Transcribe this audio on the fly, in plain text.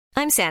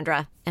I'm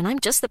Sandra, and I'm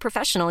just the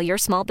professional your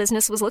small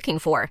business was looking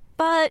for.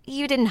 But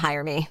you didn't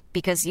hire me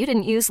because you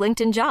didn't use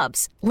LinkedIn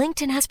Jobs.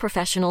 LinkedIn has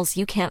professionals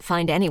you can't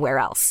find anywhere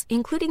else,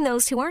 including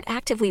those who aren't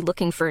actively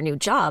looking for a new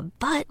job,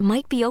 but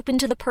might be open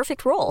to the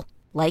perfect role,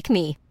 like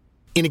me.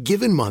 In a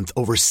given month,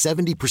 over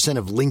 70%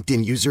 of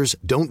LinkedIn users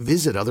don't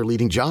visit other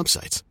leading job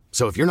sites.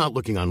 So if you're not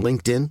looking on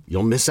LinkedIn,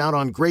 you'll miss out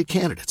on great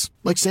candidates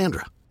like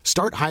Sandra.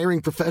 Start hiring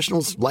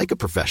professionals like a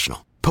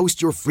professional.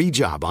 Post your free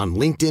job on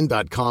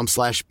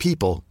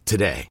linkedin.com/people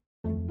today.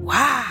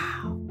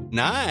 Wow.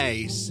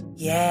 Nice.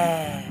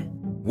 Yeah.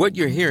 What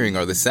you're hearing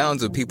are the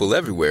sounds of people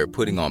everywhere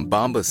putting on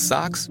Bombas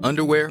socks,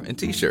 underwear, and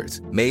T-shirts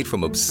made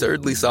from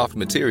absurdly soft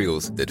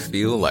materials that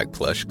feel like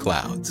plush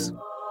clouds.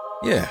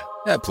 Yeah,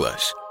 that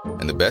plush.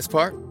 And the best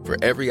part?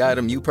 For every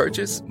item you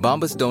purchase,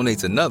 Bombas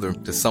donates another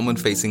to someone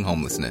facing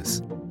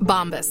homelessness.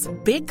 Bombas.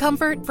 Big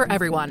comfort for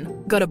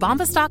everyone. Go to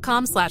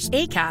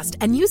bombas.com/ACAST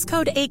and use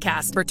code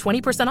ACAST for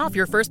 20% off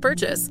your first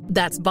purchase.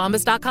 That's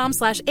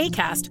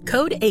bombas.com/ACAST.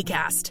 Code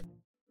ACAST.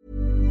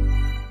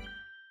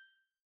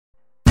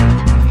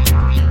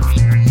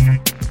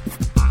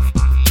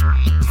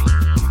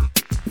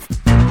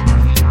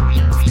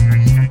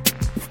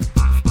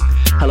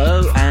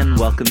 Hello and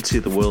welcome to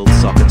the World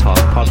Soccer Talk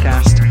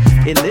podcast.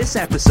 In this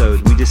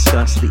episode, we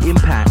discuss the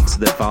impact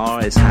that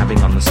VAR is having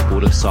on the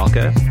sport of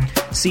soccer,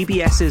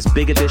 CBS's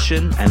big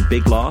addition and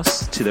big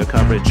loss to their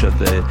coverage of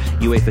the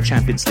UEFA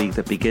Champions League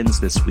that begins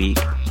this week,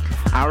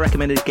 our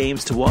recommended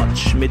games to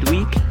watch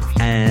midweek,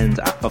 and,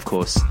 of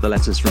course, the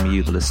letters from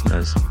you, the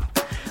listeners.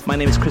 My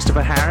name is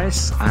Christopher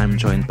Harris. I'm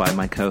joined by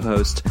my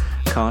co-host,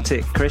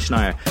 Kartik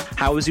Krishnaiyer.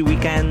 How was your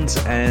weekend,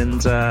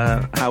 and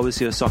how was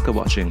your soccer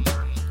watching?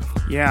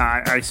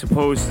 Yeah, I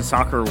suppose the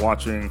soccer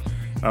watching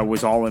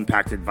was all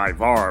impacted by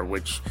VAR,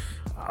 which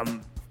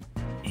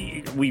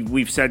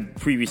we've said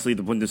previously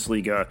the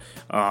Bundesliga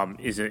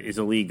is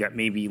a league that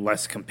may be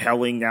less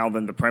compelling now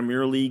than the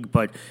Premier League,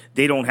 but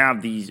they don't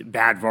have these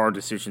bad VAR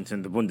decisions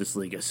in the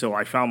Bundesliga. So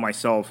I found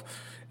myself,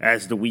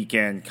 as the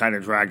weekend kind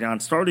of dragged on,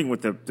 starting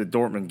with the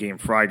Dortmund game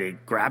Friday,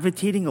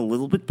 gravitating a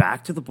little bit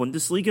back to the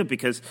Bundesliga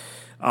because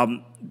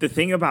the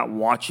thing about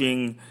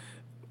watching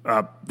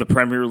the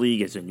Premier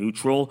League as a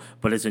neutral,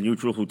 but as a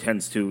neutral who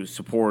tends to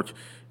support,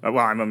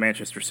 I'm a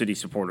Manchester City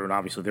supporter, and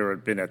obviously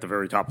they've been at the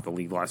very top of the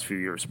league the last few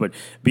years, but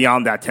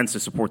beyond that tends to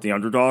support the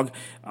underdog,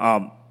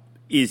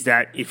 is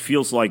that it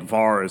feels like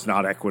VAR is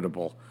not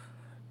equitable.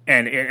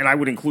 And I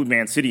would include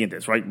Man City in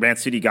this, right? Man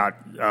City got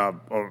a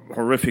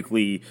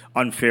horrifically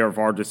unfair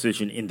VAR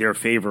decision in their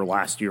favor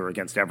last year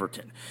against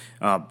Everton,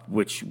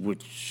 which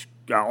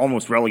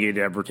almost relegated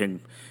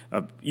Everton.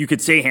 You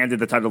could say handed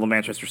the title to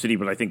Manchester City,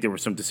 but I think there were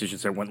some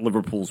decisions that went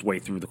Liverpool's way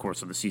through the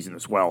course of the season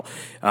as well.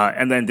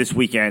 And then this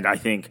weekend, I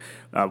think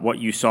what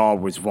you saw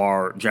was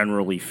VAR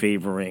generally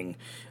favoring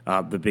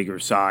the bigger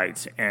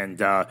sides. And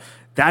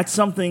that's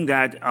something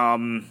that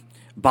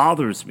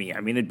bothers me. I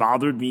mean, it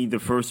bothered me the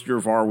first year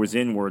VAR was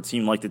in, where it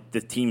seemed like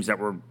the teams that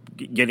were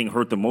getting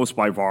hurt the most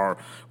by VAR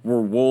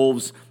were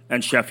Wolves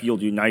and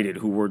Sheffield United,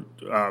 who were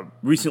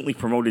recently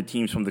promoted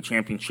teams from the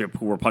Championship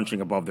who were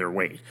punching above their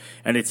weight.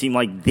 And it seemed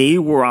like they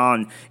were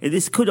on, and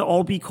this could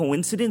all be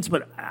coincidence,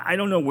 but I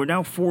don't know. We're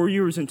now 4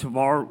 years into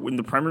VAR in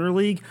the Premier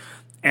League,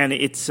 and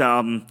it's,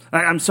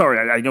 I'm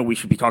sorry, I know we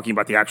should be talking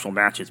about the actual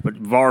matches, but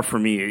VAR for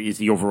me is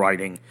the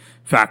overriding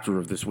factor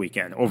of this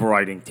weekend,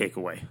 overriding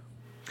takeaway.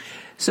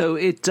 So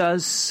it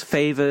does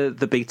favor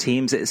the big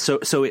teams,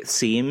 so it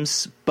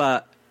seems,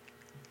 but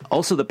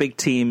also the big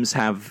teams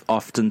have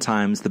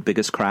oftentimes the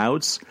biggest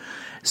crowds.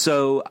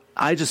 So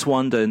I just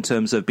wonder, in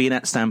terms of being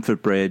at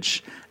Stamford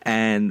Bridge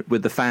and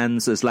with the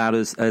fans as loud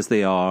as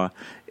they are,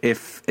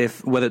 if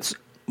whether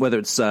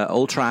it's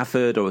Old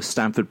Trafford or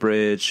Stamford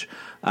Bridge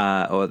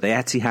or the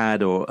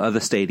Etihad or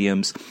other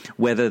stadiums,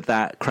 whether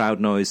that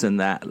crowd noise and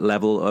that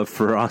level of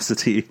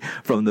ferocity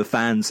from the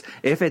fans,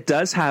 if it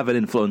does have an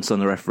influence on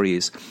the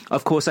referees.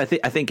 Of course, I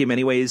think in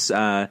many ways,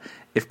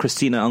 if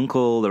Christina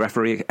Unkel, the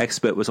referee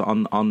expert, was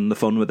on the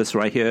phone with us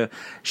right here,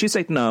 she'd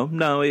say,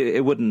 no,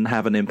 it wouldn't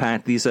have an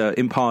impact. These are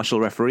impartial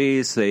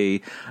referees.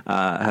 They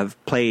have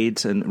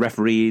played and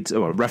refereed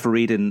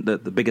in the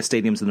biggest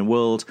stadiums in the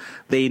world.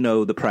 They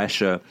know the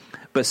pressure.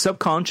 But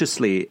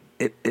subconsciously,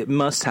 it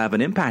must have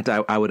an impact,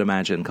 I would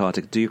imagine.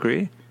 Kartik, do you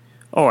agree?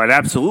 Oh, it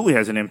absolutely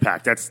has an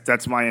impact.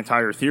 That's my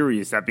entire theory,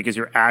 is that because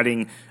you're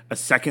adding a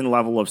second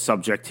level of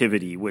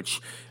subjectivity,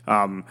 which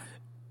it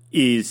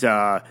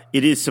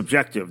is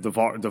subjective, the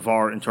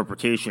VAR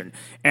interpretation.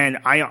 And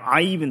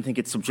I even think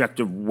it's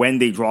subjective when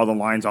they draw the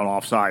lines on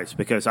offsides,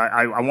 because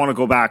I want to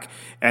go back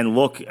and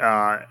look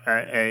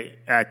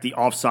at the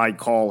offside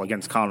call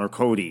against Connor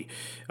Cody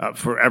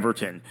for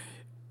Everton.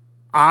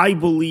 I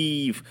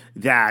believe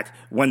that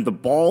when the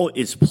ball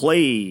is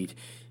played,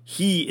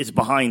 he is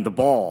behind the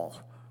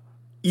ball,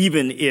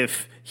 even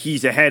if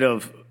he's ahead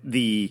of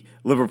the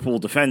Liverpool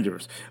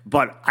defenders.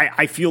 But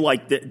I feel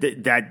like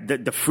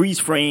that the freeze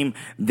frame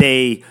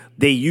they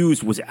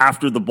used was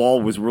after the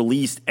ball was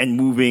released and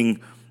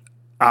moving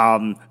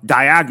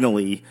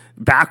diagonally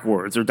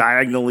backwards or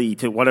diagonally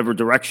to whatever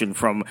direction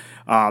from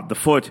the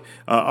foot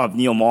of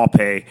Neil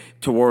Maupay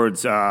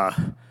towards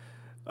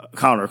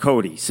Connor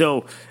Cody.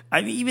 So,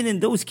 I mean, even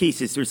in those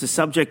cases, there's a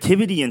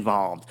subjectivity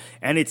involved.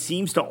 And it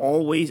seems to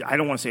always, I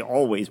don't want to say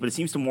always, but it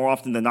seems to more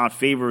often than not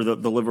favor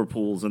the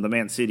Liverpools and the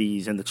Man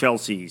Cities and the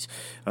Chelseas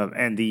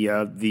and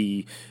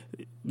the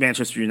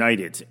Manchester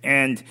United.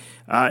 And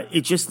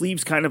it just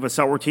leaves kind of a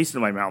sour taste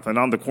in my mouth. And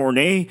on the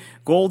Cornet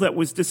goal that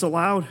was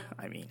disallowed,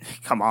 I mean,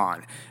 come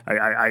on.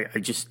 I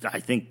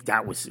think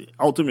that was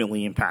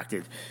ultimately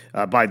impacted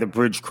by the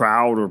Bridge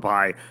crowd or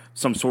by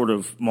some sort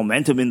of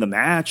momentum in the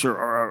match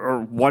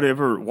or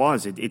whatever it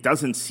was. It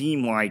doesn't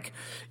seem like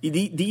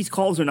these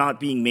calls are not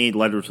being made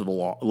letter of the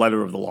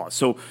law.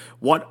 So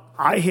what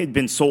I had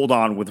been sold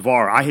on with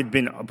VAR, I had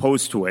been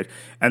opposed to it,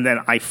 and then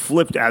I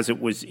flipped as it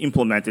was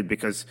implemented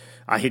because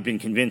I had been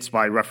convinced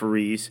by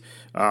referees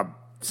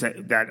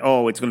that,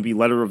 it's going to be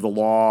letter of the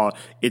law.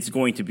 It's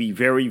going to be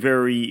very,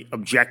 very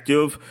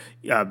objective.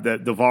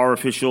 The VAR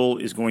official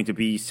is going to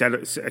be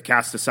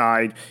cast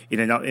aside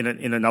in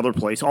another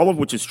place, all of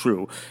which is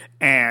true,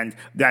 and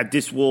that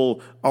this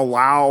will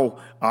allow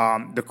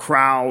the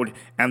crowd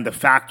and the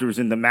factors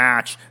in the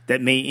match that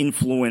may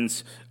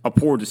influence a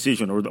poor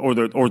decision or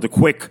the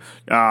quick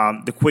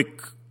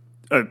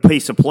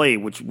pace of play,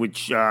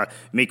 which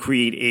may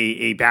create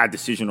a bad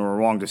decision or a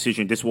wrong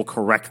decision. This will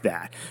correct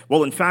that.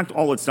 Well, in fact,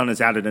 all it's done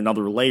is added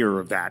another layer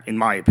of that, in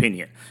my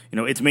opinion.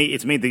 It's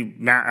made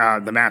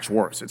the match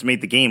worse. It's made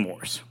the game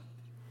worse.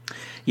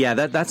 Yeah,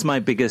 that's my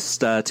biggest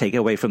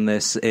takeaway from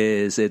this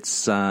is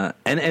it's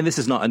and this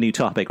is not a new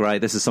topic, right?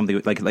 This is something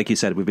like you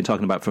said we've been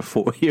talking about for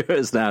 4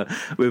 years now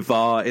with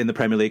VAR in the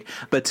Premier League.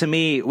 But to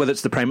me, whether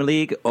it's the Premier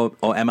League or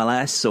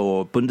MLS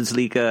or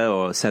Bundesliga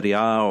or Serie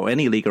A or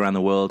any league around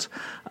the world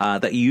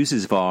that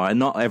uses VAR, and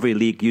not every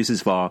league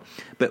uses VAR,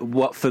 but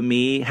what for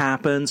me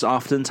happens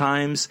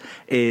oftentimes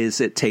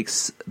is it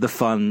takes the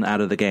fun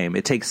out of the game.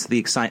 It takes the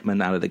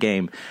excitement out of the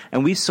game,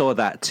 and we saw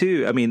that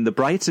too. I mean, the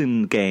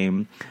Brighton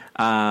game.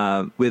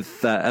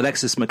 With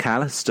Alexis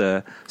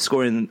McAllister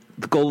scoring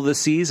the goal of the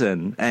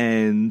season,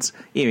 and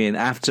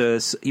after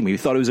you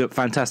thought it was a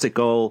fantastic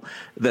goal,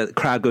 the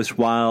crowd goes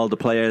wild, the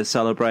player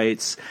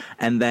celebrates,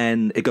 and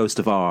then it goes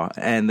to VAR,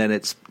 and then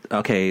it's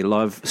okay, a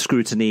lot of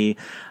scrutiny,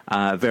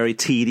 very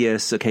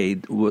tedious.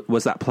 Okay,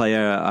 was that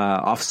player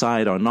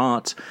offside or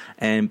not?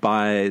 And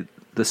by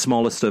the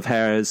smallest of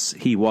hairs,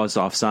 he was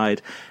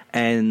offside,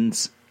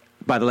 and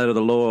by the letter of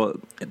the law,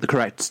 the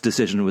correct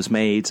decision was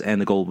made and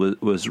the goal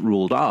was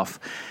ruled off.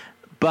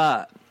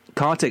 But,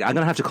 Kartik, I'm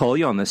going to have to call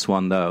you on this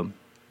one, though.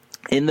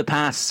 In the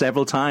past,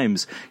 several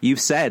times, you've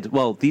said,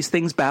 well, these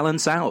things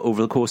balance out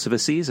over the course of a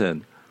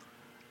season,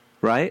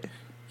 right?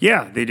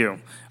 Yeah, they do.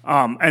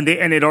 And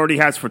it already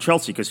has for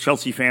Chelsea, because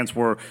Chelsea fans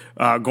were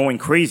going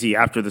crazy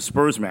after the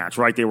Spurs match,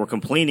 right? They were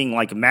complaining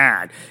like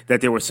mad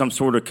that there was some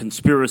sort of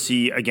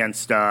conspiracy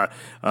against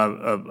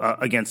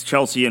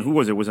Chelsea. And who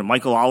was it? Was it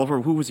Michael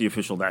Oliver? Who was the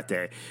official that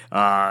day?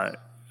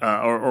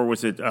 Or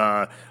was it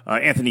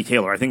Anthony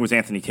Taylor? I think it was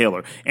Anthony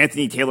Taylor.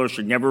 Anthony Taylor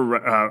should never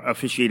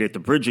officiate at the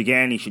Bridge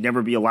again. He should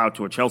never be allowed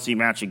to a Chelsea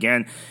match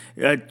again.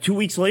 2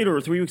 weeks later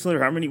or 3 weeks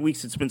later, how many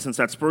weeks it's been since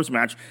that Spurs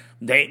match,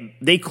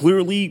 they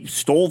clearly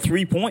stole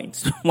 3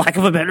 points, lack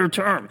of a better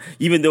term,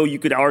 even though you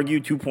could argue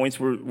 2 points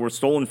were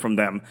stolen from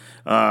them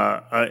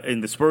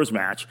in the Spurs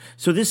match.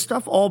 So this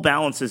stuff all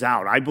balances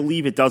out. I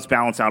believe it does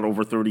balance out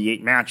over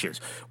 38 matches.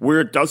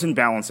 Where it doesn't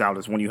balance out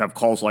is when you have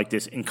calls like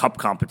this in cup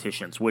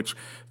competitions, which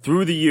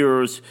through the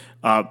years,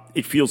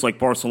 it feels like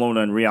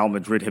Barcelona and Real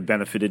Madrid have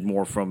benefited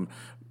more from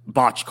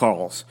botched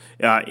calls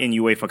in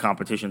UEFA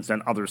competitions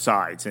than other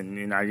sides.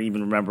 And I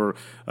even remember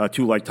a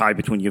two-leg tie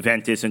between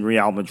Juventus and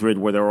Real Madrid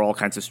where there were all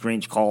kinds of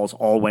strange calls,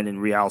 all went in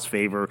Real's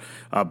favor.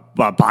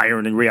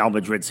 Bayern and Real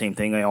Madrid, same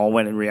thing. They all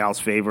went in Real's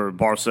favor.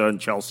 Barca and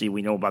Chelsea,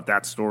 we know about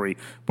that story.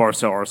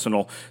 Barca,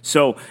 Arsenal.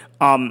 So,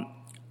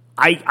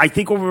 I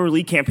think over a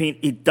league campaign,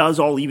 it does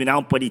all even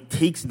out, but it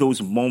takes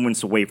those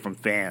moments away from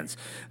fans.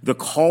 The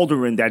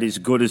cauldron that is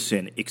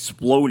Goodison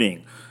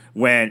exploding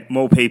when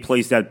Maupay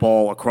plays that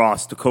ball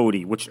across to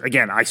Cody, which,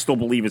 again, I still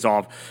believe is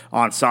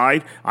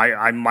onside.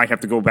 I might have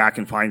to go back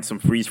and find some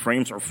freeze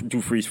frames or do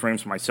freeze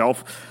frames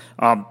myself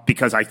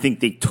because I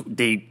think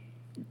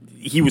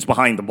he was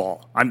behind the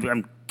ball.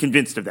 I'm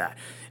convinced of that.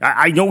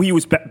 I know he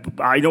was.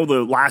 I know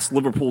the last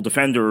Liverpool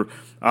defender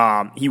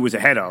he was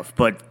ahead of,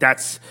 but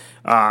that's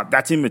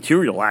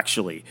immaterial.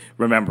 Actually,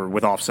 remember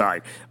with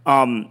offside.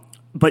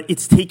 But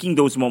it's taking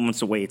those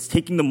moments away. It's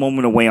taking the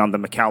moment away on the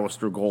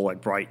McAllister goal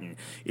at Brighton.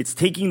 It's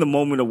taking the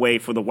moment away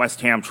for the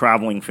West Ham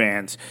traveling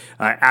fans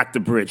at the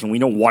Bridge. And we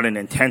know what an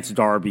intense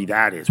derby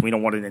that is. We know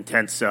what an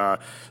intense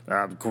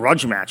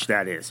grudge match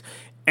that is.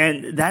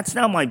 And that's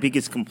now my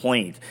biggest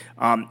complaint.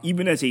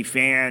 Even as a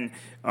fan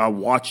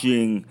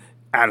watching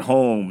at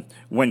home,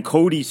 when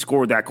Cody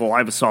scored that goal, I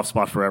have a soft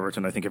spot for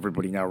Everton. I think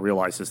everybody now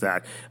realizes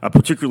that,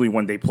 particularly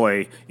when they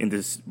play in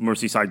this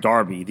Merseyside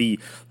derby.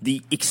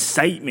 The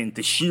excitement,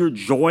 the sheer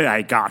joy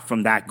I got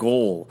from that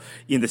goal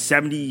in the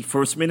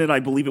 71st minute,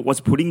 I believe it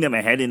was, putting them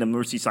ahead in a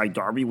Merseyside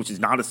derby, which is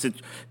not a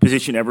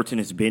position Everton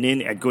has been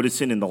in at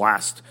Goodison in the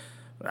last...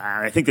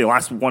 I think they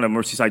last won a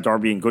Merseyside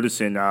derby in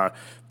Goodison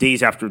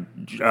days after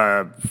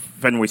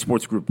Fenway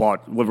Sports Group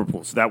bought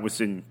Liverpool. So that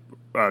was in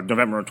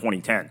November of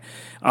 2010.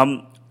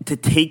 To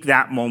take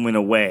that moment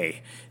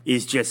away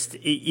is just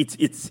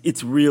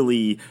it's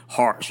really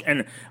harsh.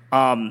 And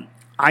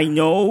I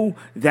know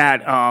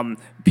that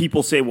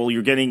people say, well,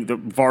 you're getting the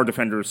VAR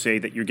defenders say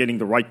that you're getting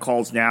the right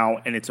calls now,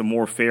 and it's a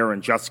more fair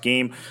and just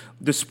game.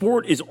 The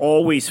sport is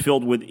always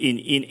filled with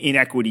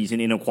inequities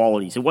and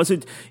inequalities. It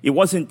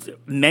wasn't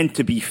meant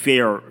to be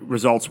fair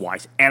results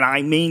wise. And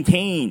I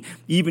maintain,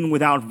 even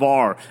without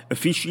VAR,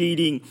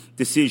 officiating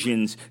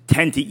decisions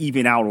tend to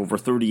even out over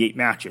 38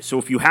 matches. So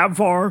if you have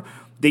VAR,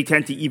 they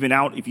tend to even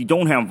out. If you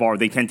don't have VAR,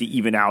 they tend to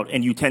even out,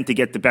 and you tend to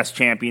get the best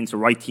champions. The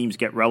right teams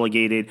get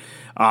relegated.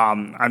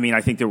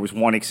 I think there was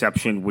one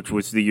exception, which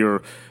was the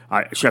year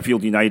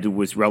Sheffield United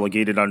was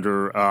relegated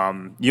under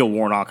Neil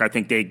Warnock. I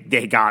think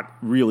they got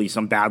really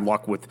some bad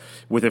luck with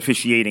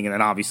officiating, and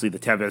then obviously the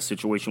Tevez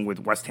situation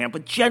with West Ham.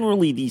 But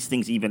generally, these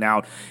things even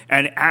out.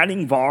 And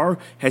adding VAR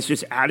has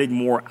just added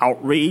more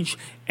outrage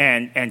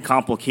and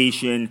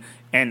complication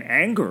and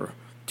anger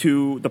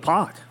to the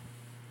pod.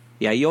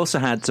 Yeah, you also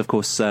had, of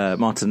course,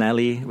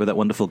 Martinelli with that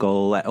wonderful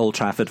goal at Old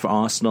Trafford for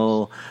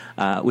Arsenal,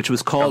 which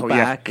was called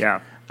back. Yeah.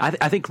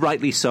 I think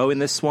rightly so in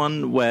this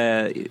one,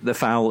 where the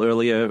foul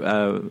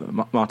earlier,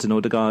 Martin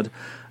Odegaard,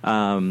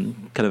 kind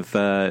of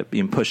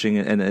pushing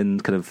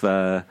and kind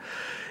of...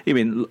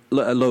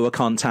 lower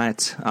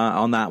contact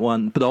on that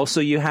one. But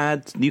also you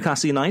had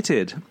Newcastle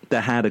United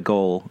that had a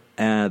goal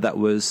that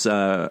was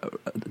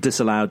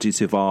disallowed due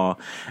to VAR.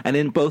 And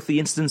in both the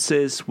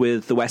instances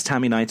with the West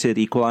Ham United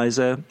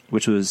equaliser,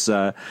 which was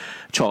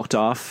chalked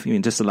off,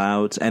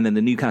 disallowed, and then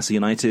the Newcastle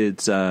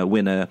United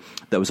winner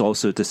that was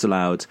also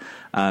disallowed,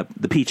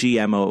 the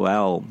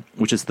PGMOL,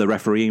 which is the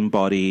refereeing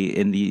body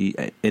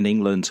in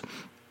England,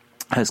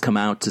 has come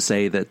out to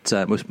say that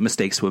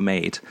mistakes were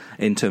made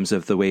in terms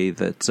of the way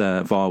that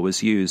VAR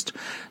was used.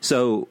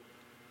 So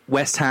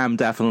West Ham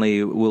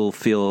definitely will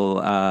feel,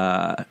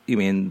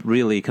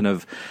 really kind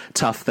of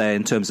tough there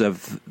in terms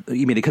of,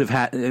 they could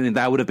have had,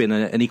 that would have been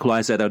an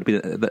equaliser. That would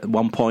have been at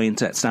 1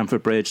 point at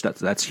Stamford Bridge.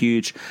 That's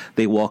huge.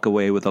 They walk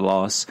away with a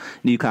loss.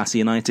 Newcastle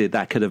United,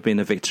 that could have been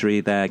a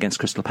victory there against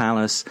Crystal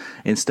Palace.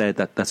 Instead,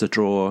 that's a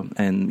draw,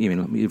 and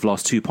you've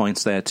lost 2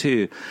 points there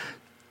too.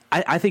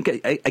 I think,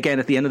 again,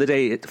 at the end of the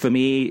day, for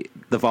me,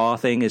 the VAR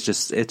thing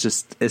is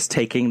it's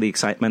taking the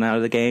excitement out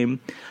of the game.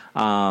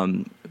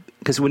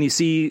 Because when you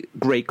see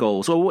great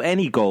goals, or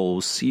any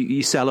goals,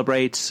 you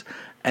celebrate,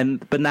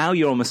 but now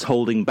you're almost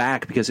holding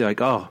back because you're like,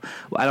 oh,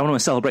 I don't want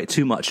to celebrate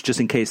too much just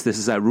in case this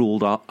is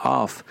ruled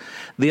off.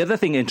 The other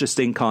thing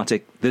interesting,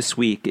 Kartik, this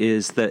week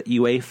is that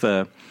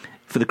UEFA,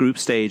 for the group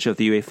stage of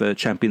the UEFA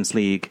Champions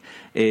League,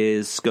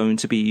 is going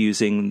to be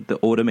using the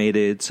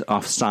automated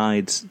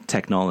offside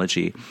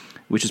technology,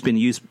 which has been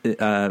used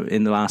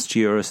in the last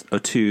year or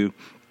two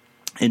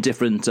in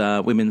different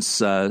women's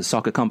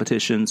soccer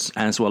competitions,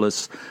 as well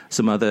as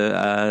some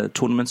other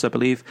tournaments, I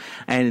believe.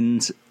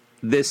 And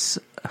this,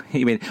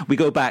 we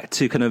go back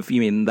to kind of,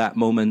 that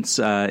moment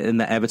in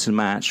the Everton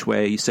match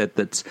where you said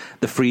that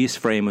the freeze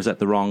frame was at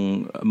the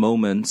wrong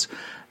moment.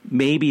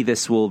 Maybe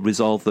this will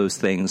resolve those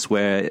things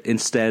where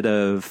instead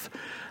of...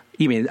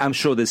 I'm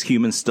sure there's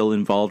humans still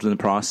involved in the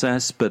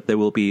process, but there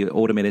will be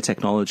automated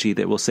technology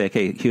that will say,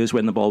 okay, here's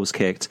when the ball was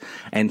kicked,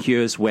 and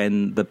here's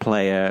when the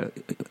player,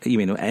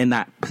 in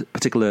that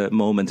particular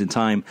moment in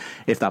time,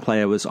 if that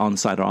player was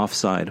onside or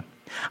offside.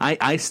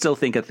 I still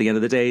think at the end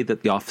of the day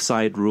that the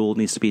offside rule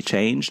needs to be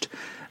changed,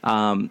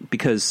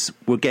 because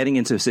we're getting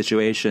into a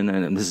situation,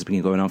 and this has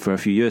been going on for a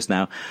few years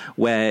now,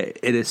 where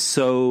it is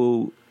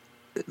so...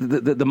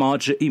 The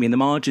margin, the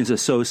margins are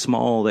so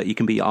small that you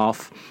can be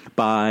off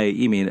by,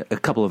 a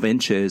couple of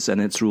inches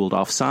and it's ruled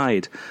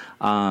offside.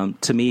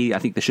 To me, I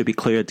think there should be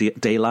clear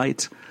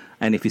daylight.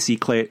 And if you see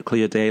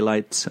clear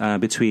daylight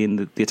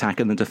between the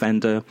attacker and the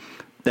defender,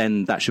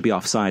 then that should be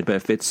offside. But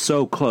if it's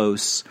so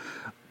close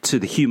to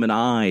the human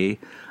eye,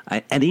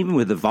 and even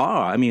with the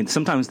VAR,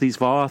 sometimes these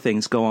VAR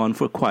things go on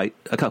for quite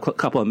a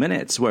couple of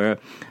minutes where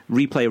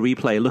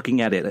replay,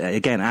 looking at it,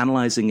 again,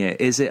 analyzing it,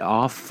 is it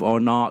off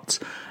or not?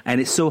 And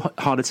it's so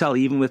hard to tell,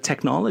 even with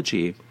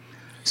technology.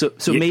 So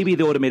maybe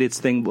the automated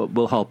thing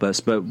will help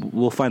us, but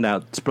we'll find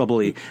out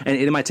probably, and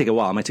it might take a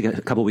while. It might take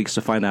a couple of weeks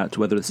to find out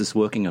whether this is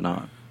working or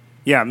not.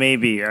 Yeah,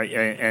 maybe,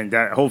 and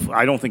that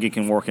I don't think it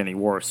can work any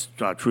worse,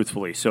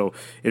 truthfully. So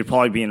it'd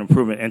probably be an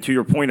improvement. And to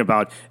your point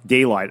about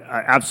daylight,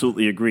 I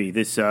absolutely agree.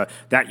 This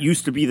that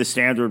used to be the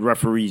standard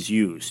referees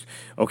used.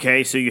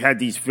 Okay, so you had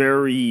these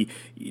very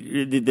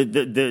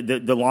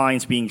the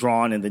lines being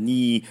drawn and the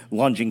knee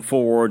lunging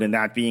forward, and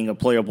that being a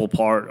playable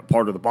part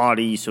of the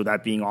body, so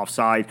that being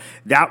offside.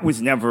 That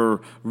was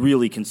never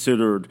really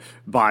considered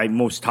by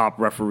most top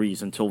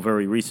referees until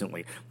very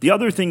recently. The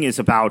other thing is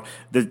about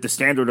the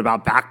standard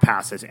about back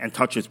passes and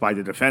touches by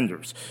the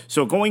defenders.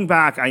 So going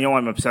back, I know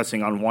I'm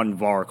obsessing on one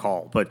VAR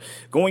call, but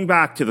going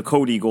back to the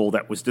Cody goal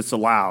that was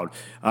disallowed,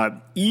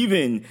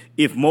 even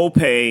if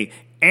Maupay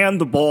and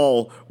the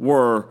ball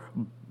were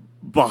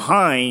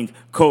behind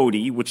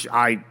Cody, which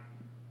I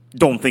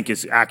don't think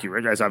is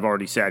accurate, as I've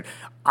already said,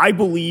 I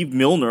believe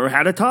Milner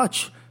had a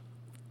touch.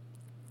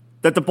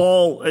 That the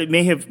ball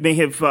may have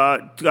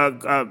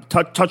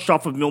touched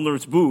off of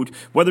Milner's boot,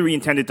 whether he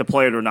intended to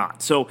play it or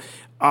not. So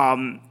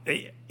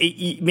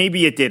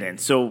maybe it didn't.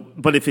 So,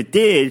 but if it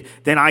did,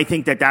 then I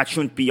think that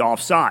shouldn't be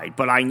offside.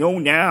 But I know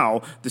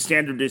now the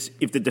standard is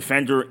if the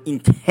defender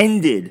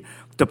intended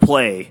to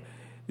play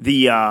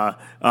the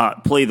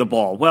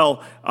ball.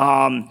 Well,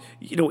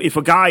 if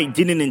a guy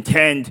didn't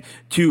intend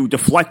to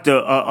deflect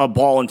a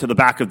ball into the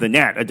back of the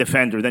net, a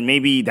defender, then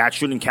maybe that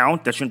shouldn't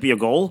count. That shouldn't be a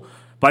goal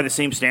by the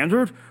same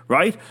standard,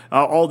 right?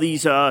 All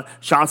these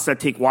shots that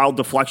take wild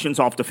deflections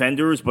off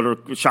defenders but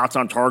are shots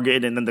on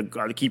target and then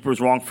the keeper's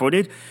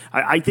wrong-footed,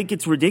 I think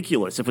it's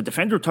ridiculous. If a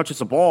defender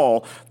touches a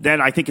ball, then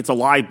I think it's a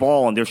live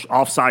ball and their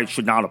offside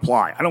should not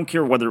apply. I don't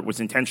care whether it was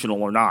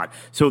intentional or not.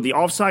 So the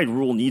offside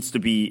rule needs to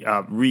be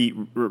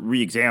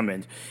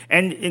re-examined.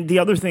 And the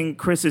other thing,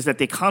 Chris, is that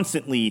they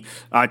constantly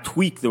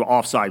tweak the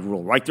offside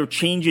rule, right? There are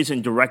changes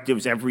and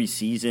directives every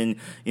season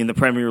in the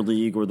Premier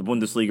League or the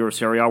Bundesliga or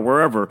Serie A,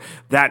 wherever,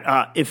 that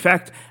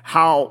affect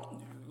how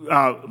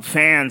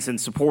fans and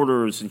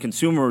supporters and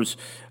consumers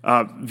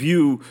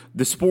view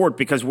the sport,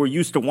 because we're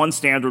used to one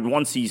standard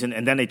one season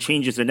and then it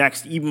changes the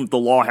next, even if the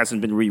law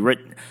hasn't been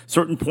rewritten.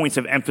 Certain points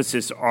of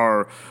emphasis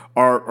are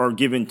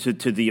given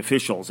to the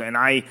officials. And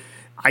I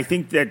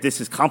think that this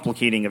is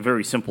complicating a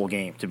very simple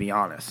game, to be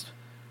honest.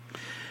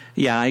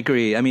 Yeah, I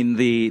agree. I mean,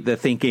 the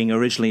thinking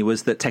originally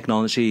was that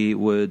technology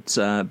would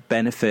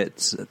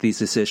benefit these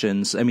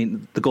decisions. I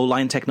mean, the goal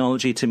line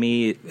technology to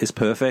me is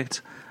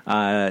perfect.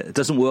 It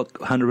doesn't work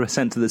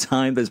 100% of the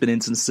time. There's been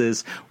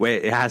instances where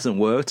it hasn't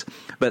worked,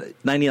 but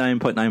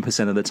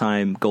 99.9% of the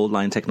time, goal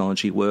line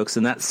technology works,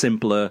 and that's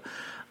simpler.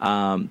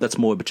 That's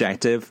more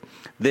objective.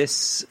 I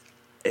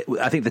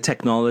think the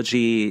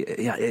technology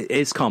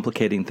is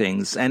complicating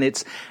things, and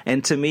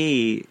to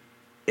me,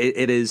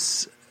 it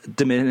is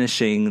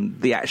diminishing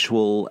the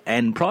actual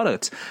end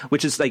product,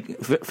 which is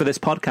like for this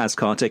podcast,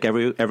 Kartik,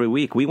 every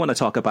week we want to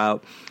talk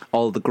about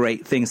all the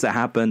great things that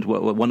happened,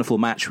 what wonderful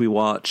match we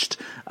watched,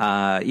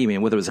 you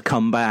mean whether it was a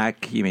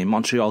comeback, you mean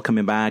Montreal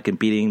coming back and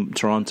beating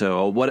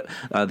Toronto, or what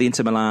the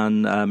Inter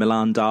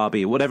Milan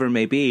derby, whatever it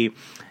may be.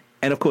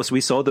 And of course, we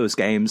saw those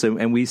games,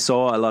 and we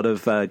saw a lot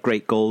of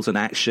great goals and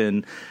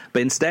action.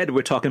 But instead,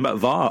 we're talking about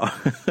VAR,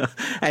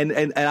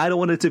 and I don't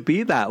want it to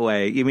be that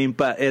way. You mean,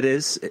 but it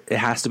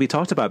has to be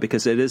talked about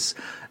because it is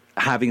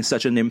having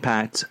such an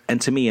impact,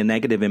 and to me, a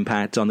negative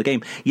impact on the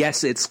game.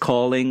 Yes, it's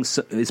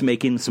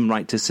making some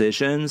right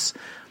decisions,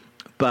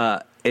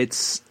 but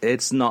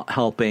it's not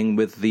helping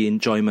with the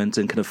enjoyment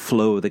and kind of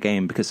flow of the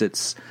game because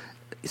it's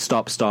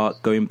stop,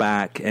 start, going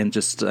back, and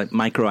just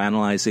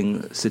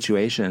micro-analyzing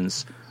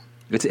situations.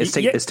 It's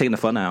taking the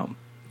fun out.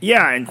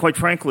 Yeah, and quite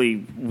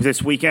frankly,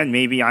 this weekend,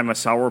 maybe I'm a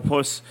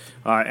sourpuss,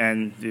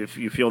 and if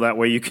you feel that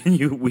way,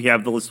 we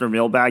have the listener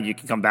mailbag. You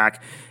can come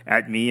back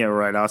at me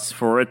or at us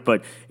for it,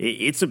 but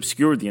it's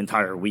obscured the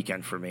entire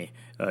weekend for me,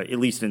 at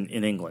least in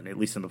England, at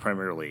least in the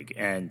Premier League.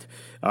 And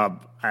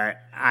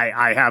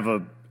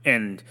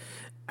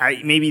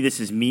maybe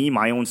this is me,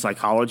 my own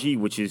psychology,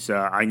 which is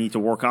I need to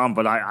work on,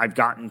 but I've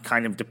gotten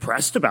kind of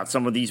depressed about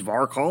some of these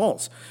VAR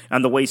calls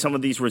and the way some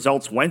of these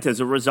results went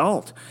as a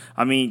result.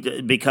 I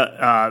mean, because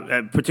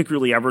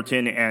particularly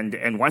Everton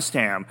and West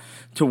Ham,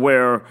 to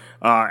where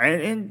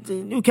and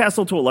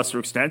Newcastle to a lesser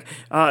extent,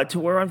 to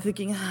where I'm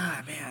thinking,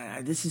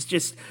 man, this is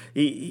just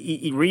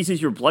it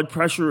raises your blood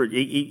pressure.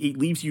 It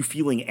leaves you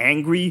feeling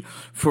angry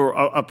for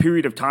a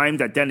period of time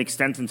that then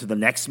extends into the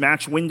next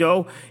match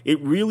window. It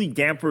really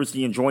dampers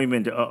the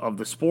enjoyment of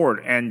the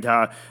sport. And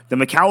the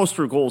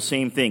McAllister goal,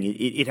 same thing.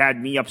 It had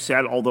me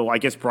upset, although I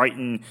guess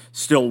Brighton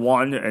still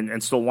won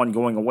and still won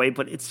going away.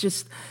 But it's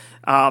just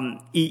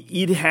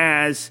it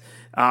has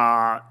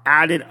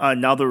added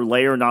another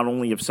layer, not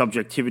only of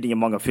subjectivity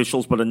among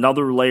officials, but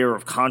another layer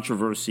of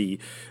controversy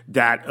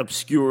that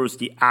obscures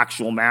the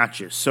actual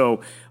matches.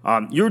 So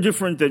you're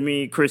different than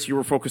me, Chris. You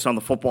were focused on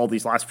the football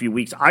these last few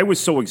weeks. I was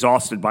so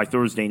exhausted by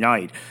Thursday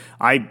night.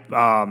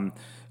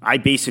 I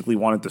basically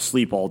wanted to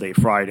sleep all day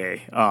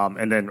Friday,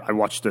 and then I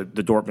watched the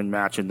Dortmund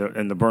match and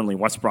the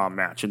Burnley-West Brom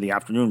match in the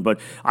afternoon. But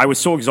I was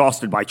so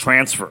exhausted by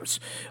transfers,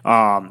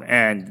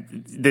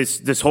 and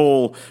this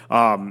whole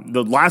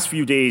the last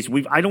few days.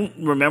 I don't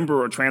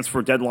remember a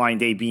transfer deadline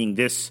day being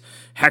this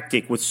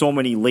hectic with so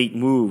many late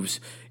moves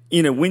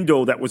in a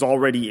window that was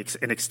already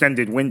an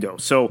extended window.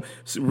 So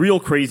real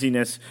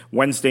craziness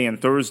Wednesday and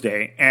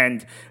Thursday.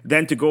 And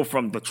then to go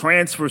from the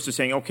transfers to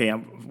saying, okay,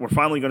 we're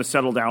finally going to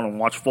settle down and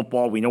watch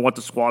football. We know what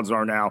the squads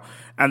are now.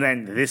 And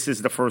then this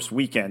is the first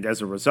weekend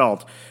as a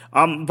result.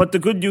 But the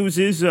good news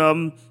is,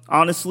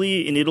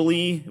 honestly, in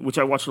Italy, which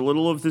I watched a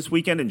little of this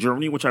weekend, in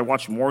Germany, which I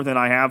watched more than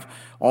I have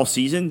all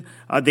season,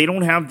 they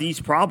don't have these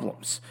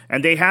problems.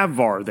 And they have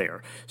VAR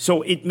there.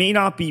 So it may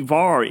not be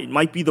VAR. It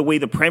might be the way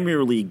the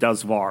Premier League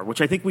does VAR,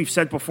 which I think we've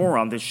said before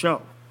on this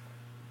show.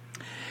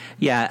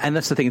 Yeah, and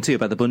that's the thing, too,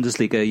 about the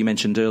Bundesliga. You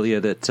mentioned earlier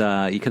that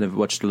you kind of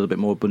watched a little bit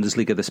more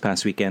Bundesliga this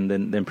past weekend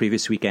than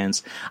previous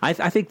weekends. I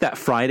think that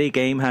Friday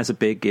game has a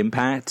big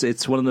impact.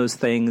 It's one of those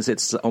things,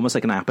 it's almost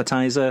like an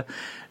appetizer.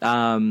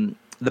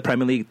 The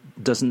Premier League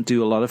doesn't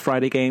do a lot of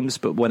Friday games,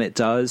 but when it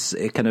does,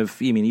 it kind of,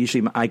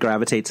 usually I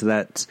gravitate to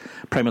that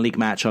Premier League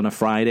match on a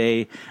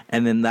Friday,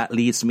 and then that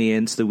leads me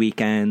into the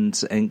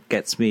weekend and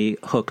gets me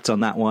hooked on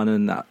that one,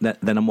 and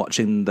then I'm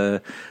watching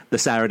the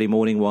Saturday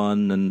morning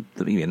one,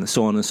 and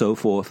so on and so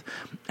forth.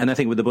 And I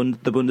think with the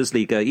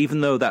Bundesliga,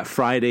 even though that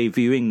Friday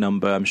viewing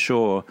number, I'm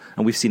sure,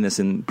 and we've seen this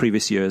in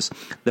previous years,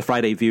 the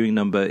Friday viewing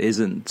number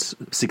isn't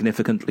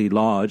significantly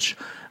large,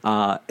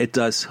 it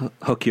does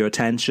hook your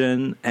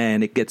attention,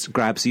 and it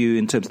grabs you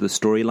in terms of the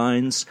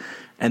storylines,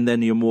 and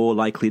then you're more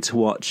likely to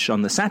watch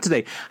on the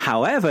Saturday.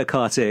 However,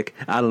 Kartik,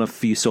 I don't know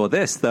if you saw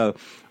this, though.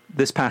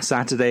 This past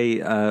Saturday,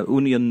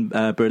 Union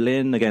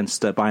Berlin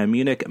against Bayern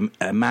Munich,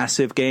 a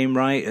massive game,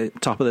 right?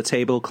 Top of the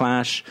table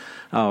clash,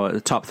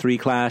 top three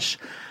clash.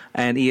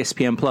 And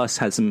ESPN Plus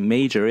had some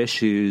major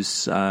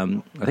issues.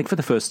 I think for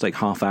the first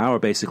half hour,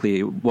 basically,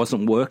 it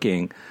wasn't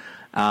working.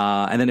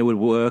 And then it would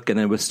work, and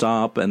then it would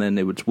stop, and then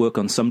it would work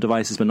on some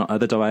devices, but not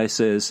other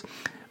devices.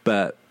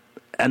 But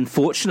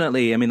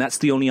unfortunately, that's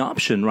the only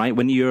option, right?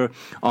 When you're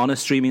on a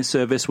streaming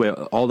service where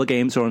all the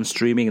games are on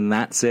streaming and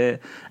that's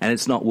it, and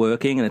it's not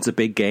working, and it's a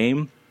big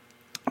game.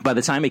 By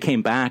the time it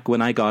came back,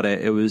 when I got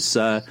it, it was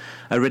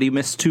already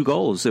missed 2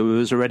 goals. It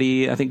was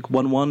already, I think,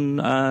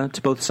 1-1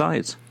 to both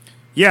sides.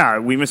 Yeah,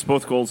 we missed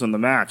both goals in the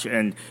match,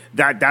 and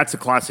that's a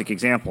classic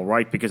example,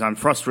 right? Because I'm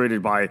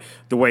frustrated by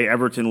the way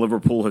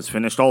Everton-Liverpool has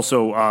finished.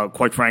 Also,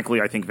 quite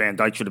frankly, I think Van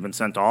Dijk should have been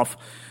sent off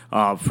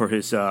for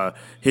his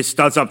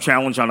studs-up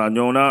challenge on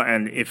Onana,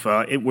 and if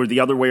it were the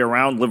other way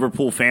around,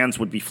 Liverpool fans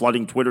would be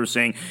flooding Twitter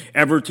saying,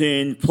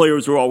 Everton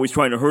players are always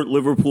trying to hurt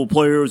Liverpool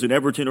players, and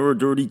Everton are a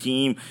dirty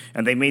team,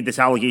 and they made this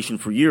allegation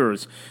for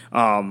years.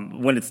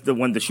 When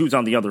the shoe's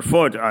on the other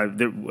foot,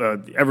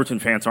 Everton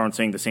fans aren't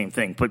saying the same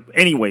thing. But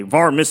anyway,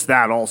 VAR missed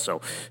that also.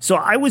 So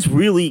I was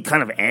really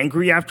kind of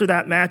angry after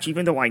that match,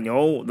 even though I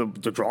know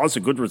the draw is a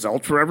good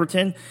result for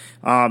Everton.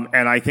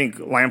 And I think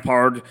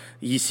Lampard,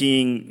 he's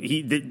seeing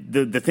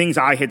the things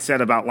I had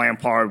said about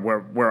Lampard,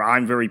 where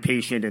I'm very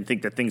patient and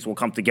think that things will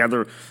come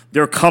together,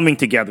 they're coming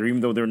together,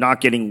 even though they're not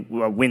getting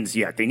wins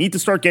yet. They need to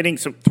start getting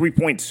some 3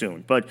 points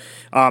soon. But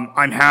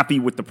I'm happy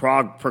with the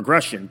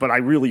progression, but I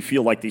really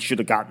feel like they should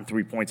have gotten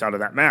 3 points out of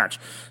that match.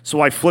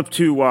 So I flipped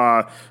to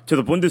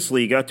the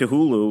Bundesliga, to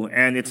Hulu,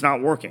 and it's not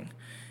working.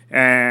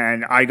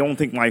 And I don't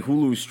think my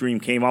Hulu stream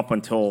came up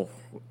until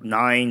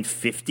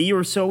 9:50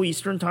 or so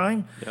Eastern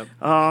time,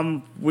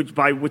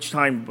 by which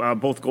time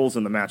both goals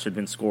in the match had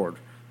been scored.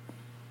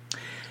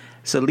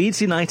 So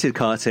Leeds United,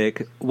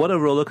 Kartik, what a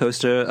roller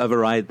coaster of a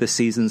ride this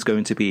season's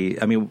going to be.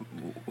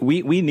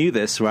 We knew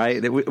this,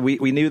 right?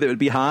 We knew there would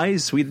be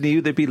highs, we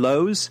knew there'd be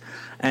lows,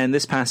 and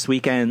this past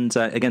weekend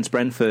against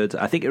Brentford,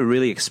 I think it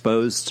really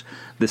exposed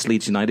this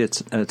Leeds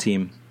United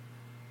team.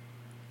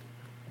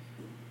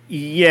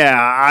 Yeah,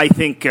 I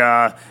think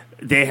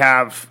they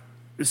have.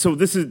 So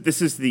this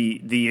is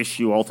the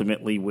issue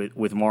ultimately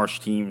with Marsch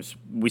teams.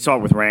 We saw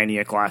it with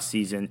Ranić last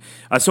season.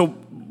 So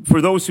for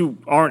those who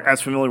aren't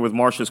as familiar with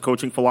Marsch's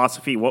coaching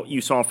philosophy, what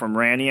you saw from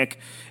Ranić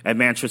at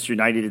Manchester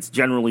United, it's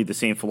generally the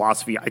same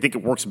philosophy. I think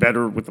it works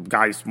better with the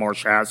guys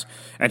Marsch has,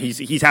 and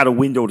he's had a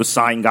window to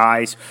sign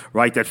guys,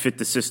 right, that fit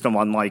the system,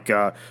 unlike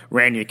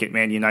Ranić at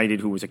Man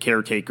United, who was a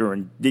caretaker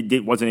and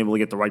wasn't able to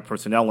get the right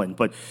personnel in.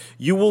 But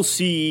you will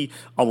see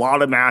a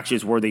lot of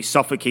matches where they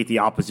suffocate the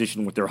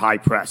opposition with their high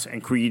press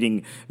and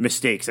creating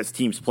mistakes as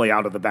teams play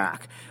out of the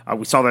back.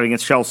 We saw that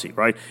against Chelsea,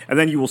 right? And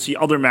then you will see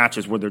other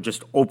matches where they're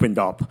just opened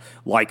up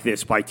like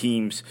this by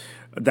teams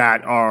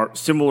that are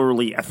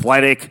similarly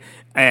athletic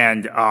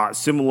and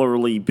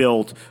similarly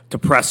built to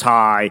press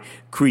high,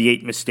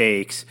 create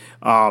mistakes,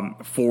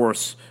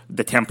 force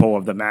the tempo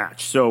of the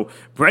match. So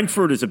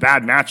Brentford is a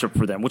bad matchup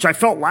for them, which I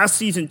felt last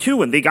season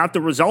too, and they got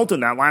the result in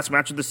that last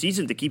match of the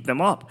season to keep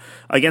them up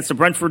against a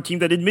Brentford team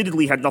that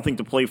admittedly had nothing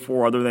to play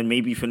for other than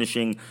maybe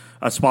finishing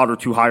a spot or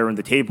two higher in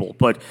the table.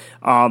 But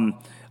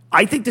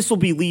I think this will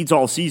be Leeds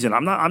all season.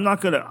 I'm not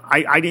gonna.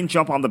 I didn't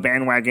jump on the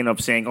bandwagon of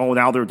saying, oh,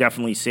 now they're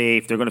definitely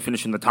safe. They're going to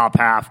finish in the top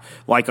half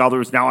like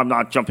others. Now I'm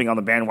not jumping on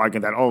the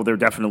bandwagon that, oh, they're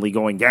definitely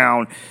going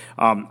down.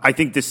 I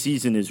think this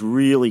season is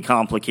really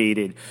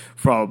complicated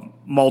from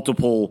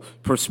multiple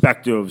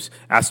perspectives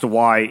as to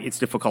why it's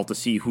difficult to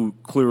see who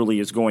clearly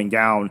is going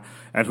down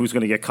and who's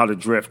going to get cut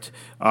adrift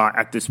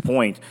at this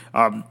point.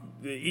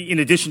 In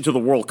addition to the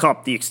World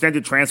Cup, the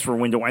extended transfer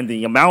window and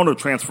the amount of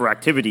transfer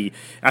activity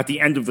at the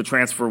end of the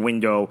transfer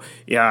window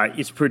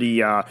is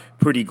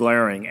pretty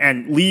glaring.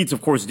 And Leeds,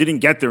 of course, didn't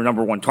get their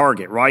number one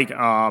target, right?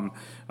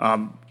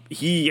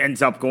 He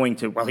ends up going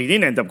to, well, he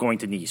didn't end up going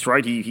to Nice,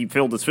 right? He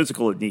failed his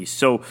physical at Nice.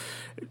 So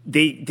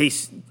they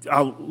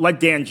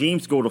let Dan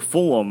James go to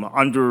Fulham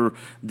under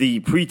the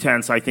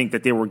pretense, I think,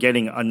 that they were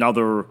getting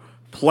another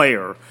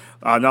player,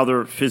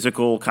 another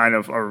physical kind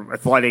of or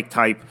athletic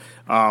type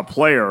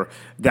player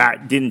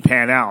that didn't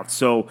pan out.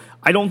 So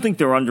I don't think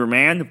they're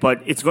undermanned,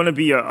 but it's going to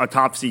be a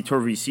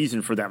topsy-turvy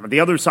season for them. And the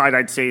other side,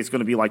 I'd say, is going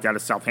to be like that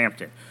of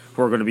Southampton,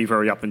 who are going to be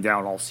very up and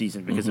down all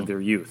season because of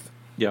their youth.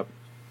 Yep.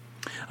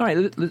 All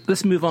right,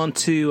 let's move on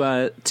to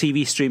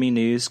TV streaming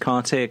news.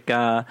 Kartik,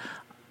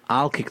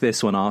 I'll kick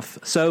this one off.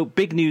 So,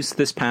 big news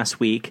this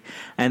past week,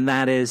 and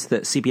that is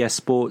that CBS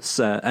Sports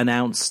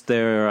announced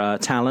their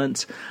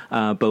talent,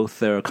 both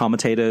their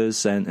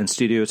commentators and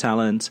studio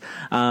talent,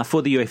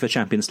 for the UEFA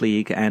Champions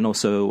League and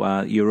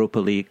also Europa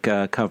League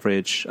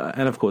coverage,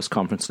 and of course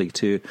Conference League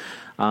too.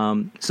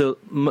 So,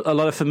 a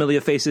lot of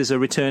familiar faces are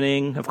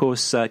returning. Of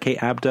course, Kate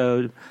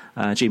Abdo,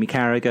 Jamie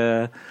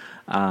Carragher,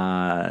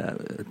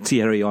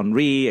 Thierry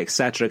Henry,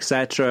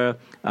 etc.,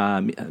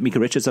 Mika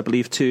Richards, I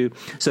believe, too.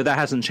 So that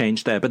hasn't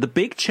changed there. But the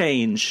big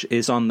change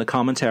is on the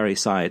commentary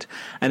side.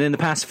 And in the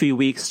past few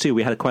weeks, too,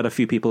 we had quite a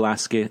few people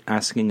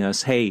asking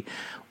us, hey,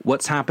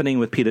 what's happening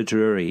with Peter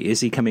Drury? Is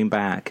he coming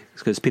back?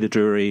 Because Peter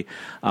Drury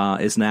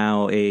is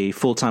now a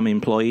full-time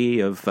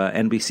employee of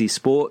NBC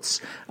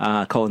Sports,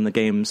 calling the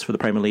games for the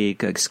Premier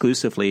League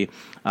exclusively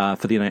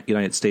for the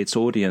United States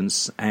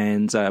audience.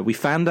 And we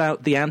found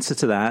out the answer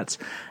to that,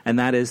 and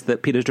that is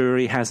that Peter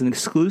Drury has an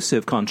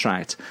exclusive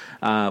contract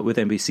with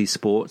NBC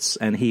Sports,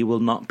 and he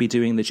will not be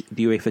doing the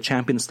UEFA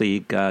Champions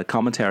League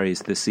commentaries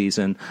this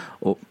season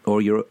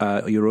or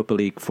Europa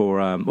League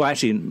for,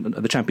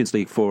 the Champions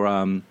League for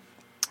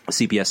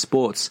CBS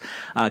Sports.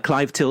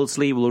 Clive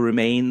Tildesley will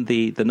remain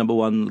the number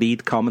one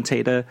lead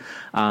commentator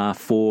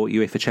for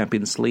UEFA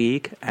Champions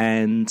League,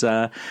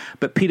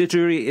 but Peter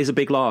Drury is a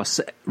big loss.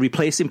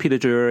 Replacing Peter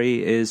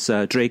Drury is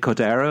Dre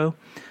Cordero,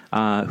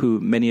 who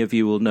many of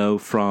you will know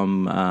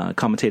from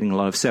commentating a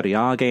lot of Serie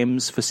A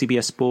games for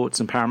CBS Sports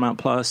and Paramount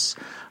Plus,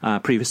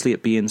 previously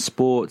at beIN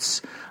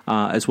Sports,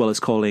 as well as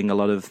calling a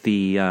lot of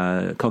the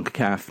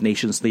CONCACAF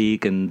Nations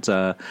League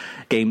and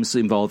games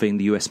involving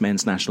the U.S.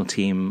 men's national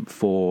team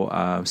for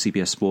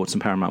CBS Sports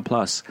and Paramount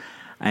Plus.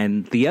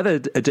 And the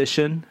other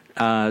addition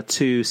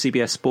to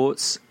CBS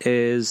Sports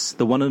is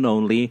the one and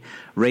only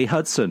Ray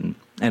Hudson.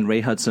 And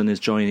Ray Hudson is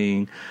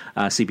joining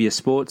CBS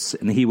Sports,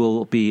 and he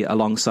will be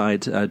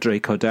alongside Dre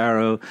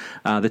Cordero.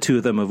 The two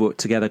of them have worked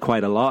together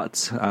quite a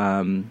lot.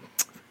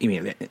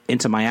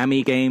 Inter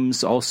Miami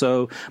games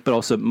also, but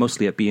also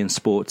mostly at beIN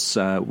Sports,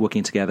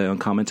 working together on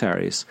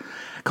commentaries.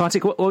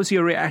 Kartik, what was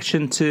your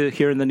reaction to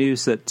hearing the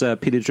news that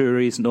Peter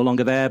Drury is no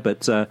longer there,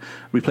 but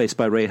replaced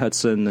by Ray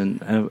Hudson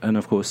and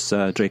of course,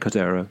 Dre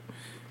Cordero?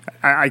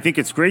 I think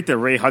it's great that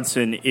Ray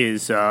Hudson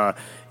is coming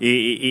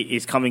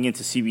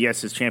into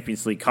CBS's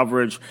Champions League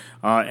coverage,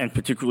 and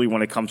particularly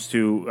when it comes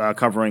to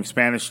covering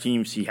Spanish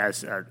teams. He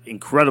has an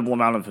incredible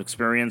amount of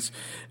experience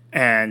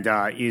and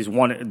is the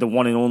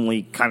one and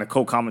only kind of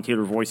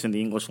co-commentator voice in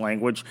the English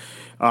language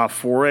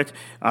for it.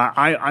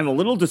 I'm a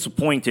little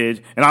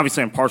disappointed, and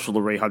obviously I'm partial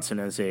to Ray Hudson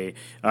as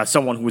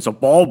someone who was a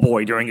ball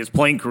boy during his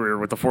playing career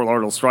with the Fort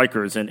Lauderdale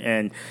Strikers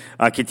and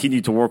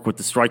continued to work with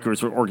the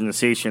Strikers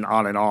organization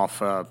on and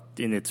off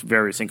in its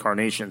various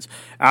incarnations.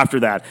 After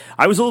that,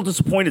 I was a little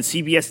disappointed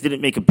CBS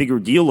didn't make a bigger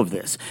deal of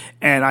this,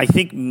 and I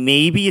think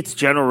maybe it's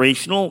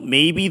generational.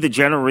 Maybe the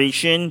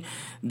generation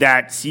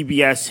that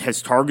CBS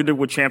has targeted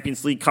with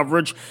Champions League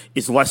coverage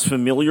is less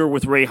familiar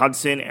with Ray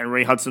Hudson and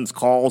Ray Hudson's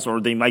calls,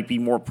 or they might be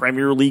more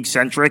Premier League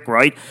centric,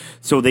 right?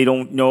 So they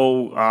don't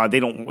know, they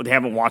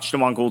haven't watched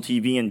him on Gold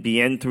TV and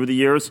beIN through the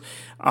years.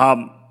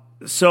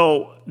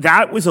 So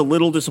that was a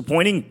little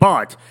disappointing,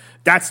 but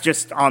that's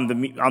just on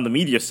the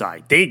media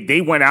side.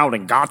 They went out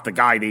and got the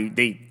guy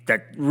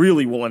that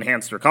really will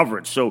enhance their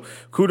coverage. So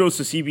kudos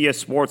to CBS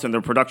Sports and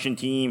their production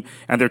team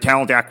and their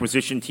talent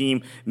acquisition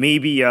team.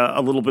 Maybe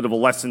a little bit of a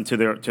lesson to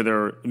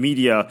their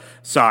media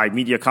side,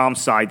 MediaCom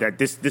side, that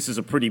this is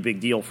a pretty big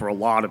deal for a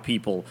lot of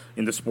people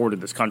in the sport in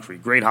this country.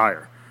 Great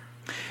hire.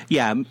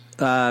 Yeah,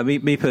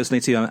 me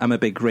personally too. I'm a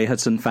big Ray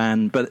Hudson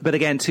fan, but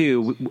again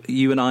too,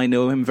 you and I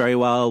know him very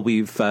well.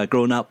 We've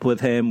grown up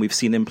with him. We've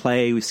seen him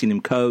play. We've seen him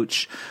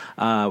coach.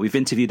 We've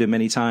interviewed him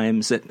many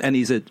times, and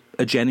he's a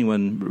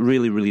genuine,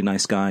 really, really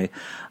nice guy.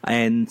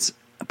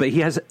 But he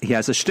has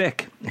a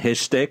shtick. His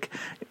shtick,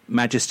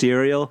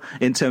 magisterial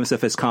in terms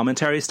of his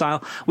commentary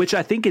style, which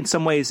I think in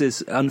some ways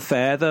is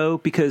unfair, though,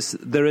 because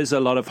there is a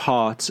lot of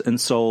heart and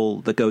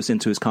soul that goes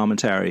into his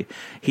commentary.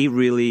 He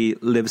really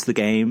lives the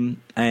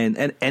game,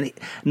 and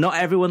not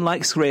everyone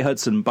likes Ray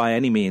Hudson by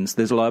any means.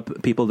 There's a lot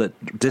of people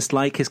that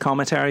dislike his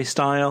commentary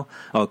style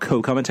or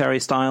co-commentary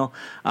style.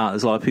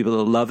 There's a lot of people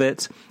that love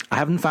it. I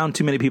haven't found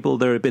too many people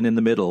that have been in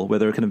the middle, where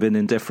they're kind of been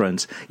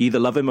indifferent. You either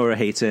love him or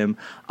hate him.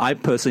 I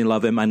personally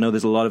love him. I know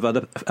there's a lot of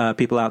other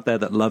people out there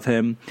that love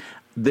him.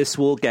 This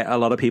will get a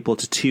lot of people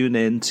to tune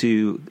in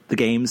to the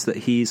games that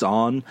he's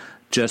on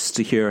just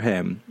to hear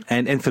him.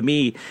 And for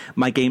me,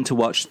 my game to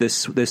watch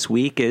this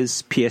week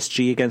is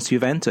PSG against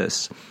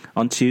Juventus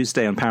on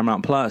Tuesday on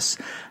Paramount Plus.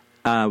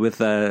 With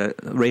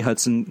Ray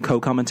Hudson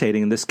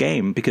co-commentating in this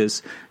game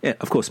because,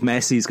 of course,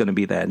 Messi's going to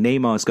be there,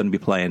 Neymar's going to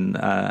be playing,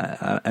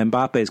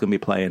 Mbappe's going to be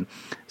playing,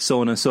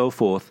 so on and so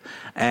forth.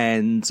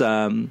 And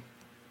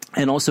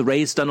also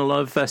Ray's done a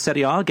lot of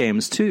Serie A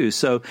games too.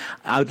 So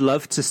I would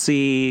love to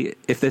see,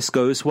 if this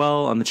goes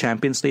well on the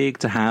Champions League,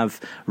 to have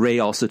Ray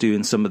also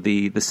doing some of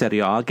the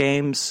Serie A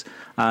games,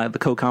 the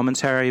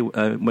co-commentary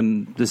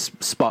when this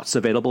spot's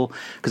available,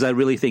 because I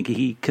really think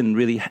he can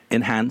really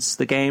enhance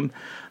the game.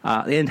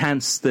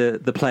 Enhance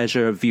the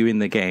pleasure of viewing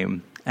the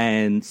game.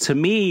 And to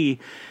me,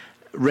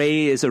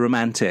 Ray is a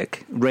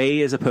romantic.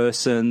 Ray is a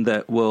person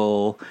that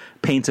will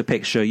paint a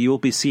picture. You will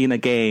be seeing a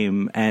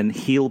game and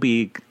he'll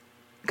be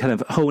kind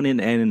of honing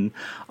in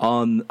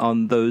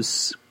on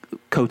those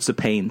coats of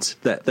paint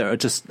that are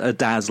just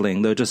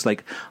dazzling. They're just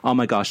like, oh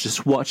my gosh,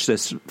 just watch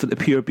this for the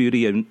pure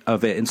beauty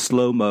of it in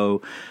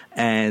slow-mo,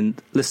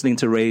 and listening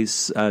to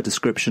Ray's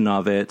description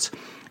of it.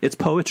 It's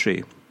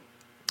poetry.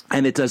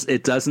 And it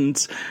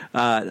doesn't,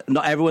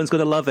 not everyone's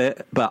going to love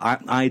it, but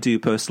I do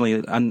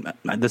personally. And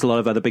there's a lot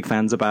of other big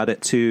fans about it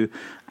too.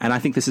 And I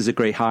think this is a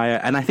great hire.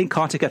 And I think,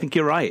 Kartik, I think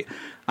you're right.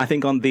 I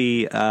think on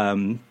the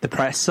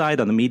press side,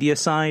 on the media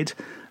side,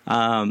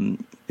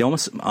 they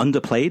almost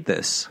underplayed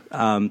this.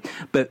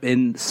 But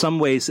in some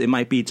ways, it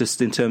might be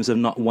just in terms of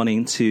not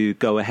wanting to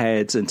go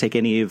ahead and take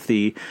any of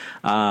the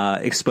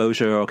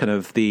exposure or kind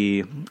of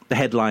the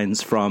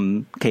headlines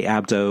from Kate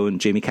Abdo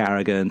and Jamie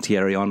Carragher,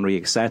 Thierry Henry,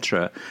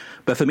 etc.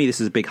 But for me, this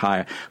is a big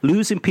hire.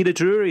 Losing Peter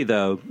Drury,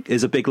 though,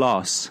 is a big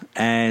loss.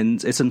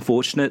 And it's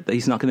unfortunate that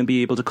he's not going to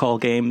be able to call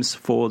games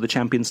for the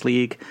Champions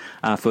League,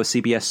 for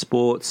CBS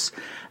Sports.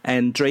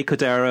 And Drake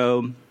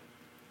Cordero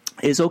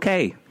is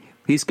okay.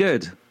 He's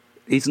good.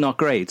 He's not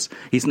great.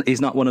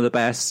 He's not one of the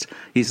best.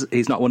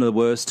 He's not one of the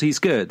worst. He's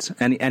good.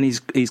 And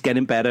he's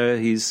getting better.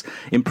 He's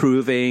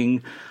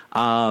improving.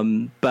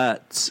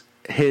 But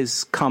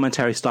his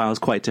commentary style is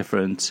quite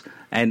different.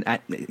 And I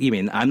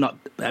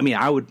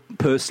would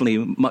personally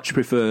much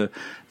prefer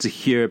to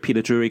hear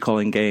Peter Drury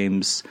calling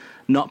games,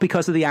 not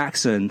because of the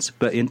accent,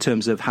 but in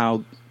terms of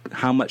how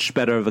much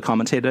better of a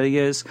commentator he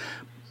is.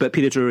 But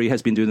Peter Drury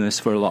has been doing this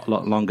for a lot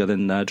longer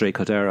than Drake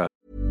Cordero.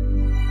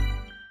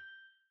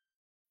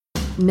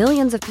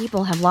 Millions of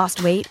people have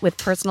lost weight with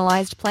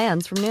personalized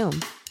plans from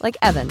Noom. Like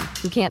Evan,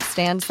 who can't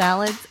stand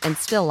salads and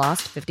still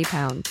lost 50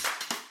 pounds.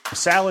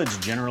 Salads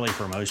generally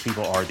for most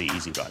people are the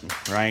easy button,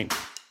 right?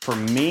 For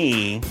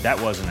me,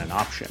 that wasn't an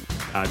option.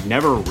 I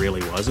never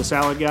really was a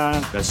salad guy.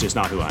 That's just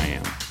not who I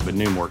am. But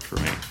Noom worked for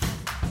me.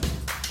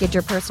 Get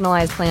your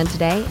personalized plan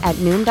today at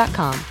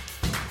Noom.com.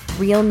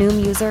 Real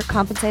Noom user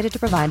compensated to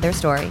provide their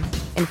story.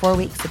 In 4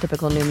 weeks, the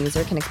typical Noom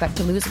user can expect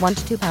to lose 1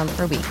 to 2 pounds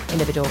per week.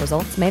 Individual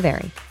results may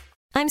vary.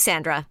 I'm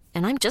Sandra,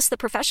 and I'm just the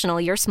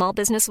professional your small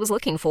business was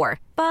looking for.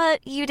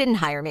 But you didn't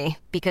hire me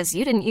because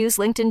you didn't use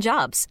LinkedIn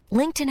Jobs.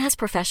 LinkedIn has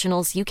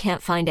professionals you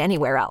can't find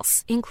anywhere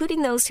else,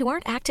 including those who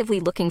aren't actively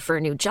looking for a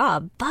new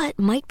job, but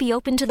might be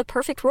open to the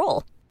perfect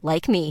role,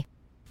 like me.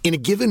 In a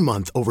given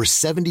month, over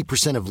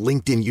 70% of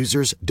LinkedIn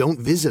users don't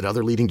visit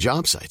other leading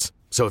job sites.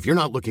 So if you're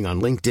not looking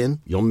on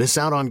LinkedIn, you'll miss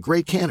out on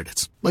great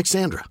candidates like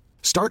Sandra.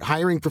 Start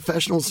hiring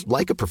professionals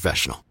like a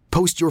professional.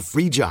 Post your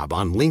free job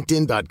on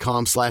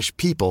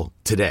linkedin.com/people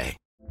today.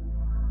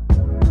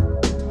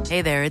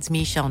 Hey there, it's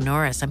Michelle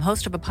Norris. I'm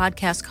host of a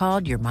podcast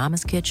called Your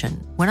Mama's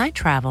Kitchen. When I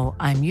travel,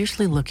 I'm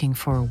usually looking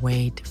for a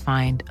way to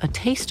find a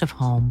taste of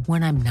home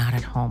when I'm not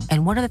at home.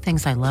 And one of the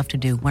things I love to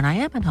do when I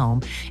am at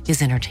home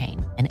is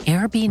entertain. And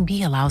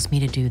Airbnb allows me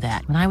to do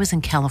that. When I was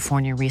in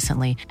California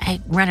recently, I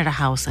rented a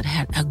house that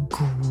had a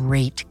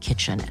great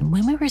kitchen. And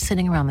when we were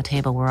sitting around the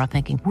table, we're all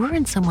thinking, we're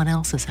in someone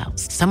else's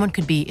house. Someone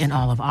could be in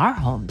all of our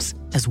homes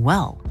as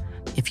well.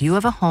 If you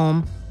have a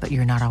home, but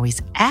you're not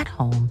always at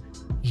home,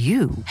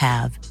 you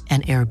have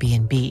an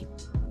Airbnb.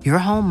 Your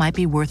home might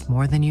be worth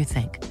more than you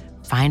think.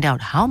 Find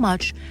out how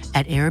much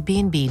at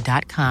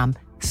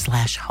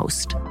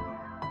airbnb.com/host.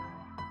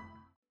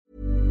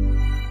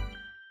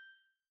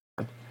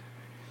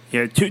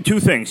 Yeah,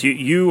 two things.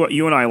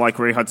 You and I like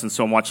Ray Hudson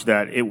so much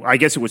that I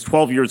guess it was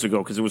 12 years ago,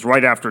 because it was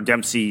right after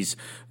Dempsey's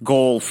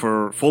goal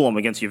for Fulham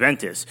against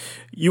Juventus.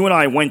 You and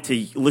I went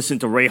to listen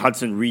to Ray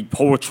Hudson read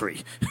poetry,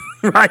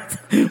 right?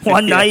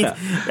 One night,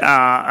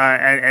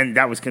 and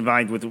that was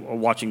combined with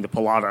watching the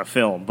Pilata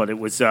film. But it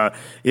was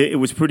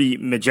pretty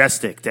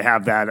majestic to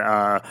have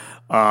that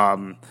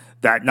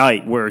that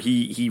night, where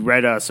he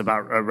read us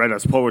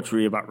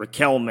poetry about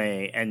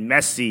Riquelme and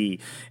Messi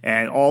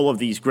and all of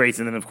these greats,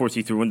 and then of course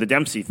he threw in the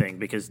Dempsey thing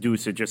because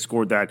Deuce had just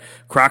scored that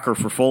cracker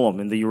for Fulham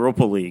in the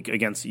Europa League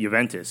against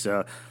Juventus.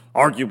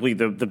 Arguably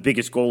the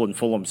biggest goal in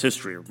Fulham's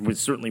history, or was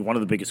certainly one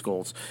of the biggest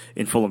goals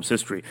in Fulham's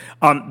history.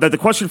 The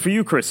question for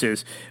you, Chris,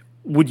 is: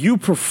 would you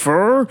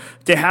prefer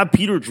to have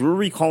Peter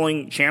Drury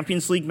calling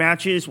Champions League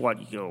matches,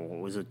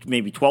 was it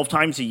maybe 12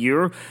 times a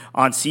year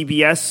on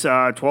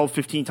CBS, 12,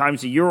 15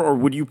 times a year, or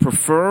would you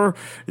prefer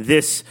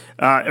this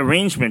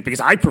arrangement? Because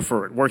I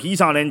prefer it, where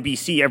he's on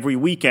NBC every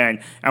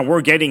weekend and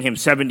we're getting him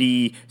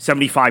 70,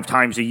 75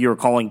 times a year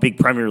calling big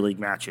Premier League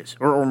matches,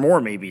 or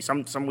more maybe.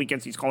 Some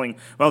weekends he's calling,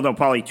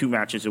 probably 2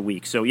 matches a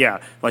week. So yeah,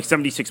 like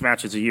 76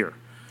 matches a year.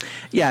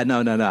 Yeah,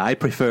 no. I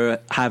prefer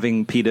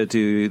having Peter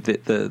do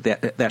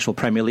the actual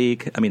Premier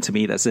League. I mean, to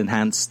me, that's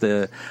enhanced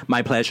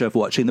my pleasure of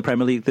watching the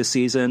Premier League this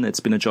season.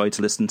 It's been a joy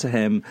to listen to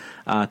him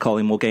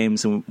calling more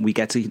games, and we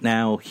get to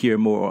now hear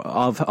more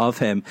of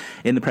him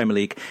in the Premier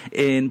League.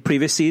 In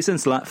previous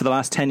seasons, for the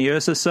last 10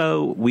 years or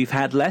so, we've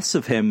had less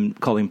of him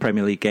calling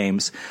Premier League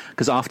games,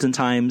 because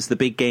oftentimes the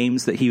big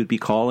games that he would be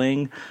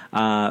calling,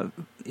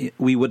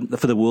 we wouldn't,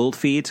 for the world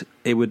feed,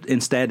 it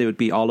would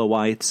be Ola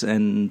White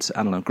and,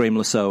 I don't know, Graham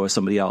Lasso or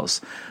somebody else.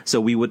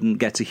 So we wouldn't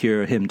get to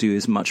hear him do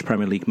as much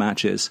Premier League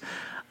matches.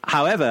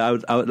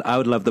 However, I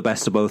would love the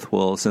best of both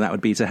worlds, and that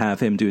would be to have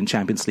him doing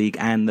Champions League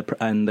and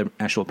the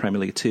actual Premier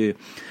League too.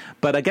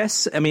 But I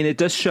guess, I mean, it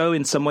does show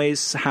in some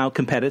ways how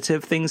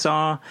competitive things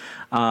are.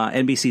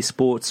 NBC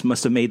Sports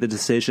must have made the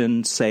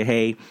decision to say,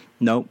 hey,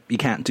 no, you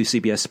can't do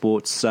CBS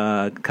Sports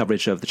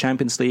coverage of the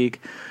Champions League.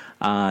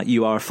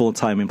 You are a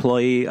full-time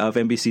employee of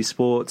NBC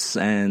Sports,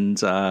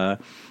 and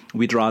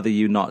we'd rather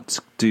you not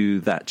do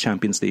that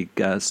Champions League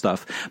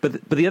stuff.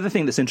 But the other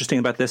thing that's interesting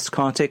about this,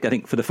 Kartik, I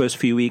think for the first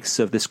few weeks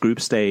of this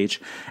group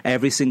stage,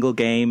 every single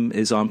game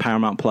is on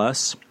Paramount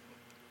Plus.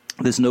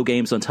 There's no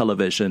games on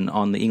television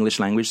on the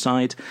English language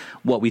side.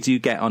 What we do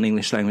get on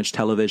English language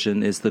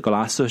television is the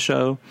Golasso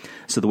show,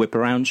 so the Whip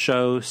Around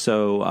show,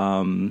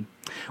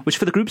 which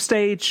for the group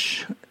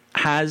stage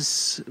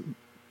has...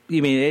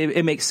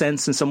 it makes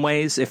sense in some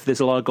ways if there's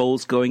a lot of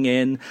goals going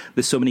in.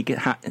 There's so many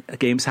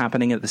games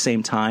happening at the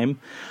same time.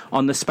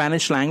 On the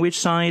Spanish language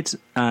side,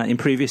 in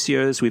previous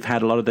years, we've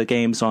had a lot of the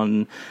games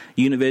on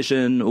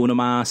Univision, Uno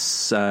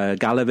Mas,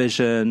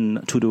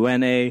 Galavision,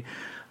 Tuduen.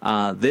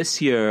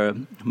 This year,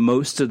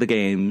 most of the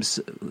games,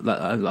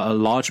 a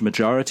large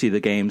majority of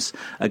the games,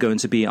 are going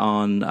to be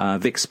on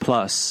ViX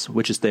Plus,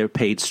 which is their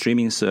paid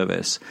streaming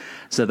service.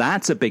 So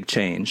that's a big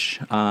change.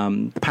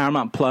 The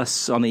Paramount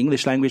Plus on the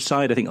English language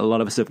side, I think a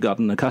lot of us have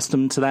gotten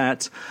accustomed to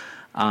that.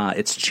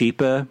 It's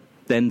cheaper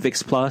than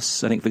ViX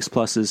Plus. I think ViX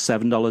Plus is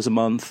 $7 a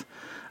month,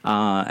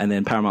 and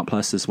then Paramount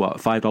Plus is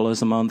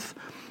 $5 a month.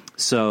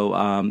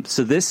 So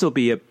this will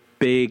be a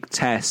big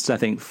test, I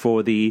think,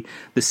 for the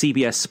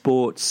CBS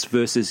Sports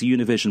versus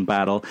Univision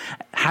battle.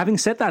 Having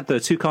said that, though,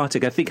 too,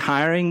 Kartik, I think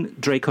hiring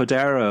Dre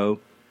Cordero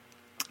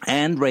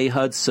and Ray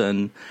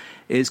Hudson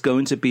is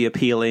going to be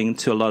appealing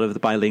to a lot of the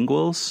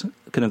bilinguals,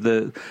 kind of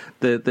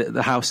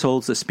the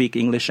households that speak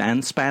English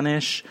and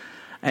Spanish.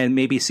 And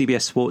maybe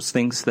CBS Sports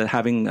thinks that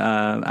having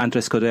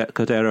Andres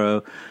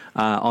Cordero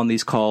on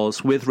these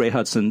calls with Ray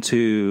Hudson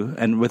too,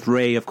 and with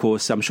Ray, of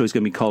course, I'm sure he's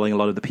going to be calling a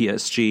lot of the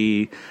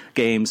PSG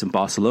games and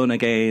Barcelona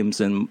games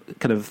and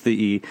kind of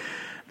the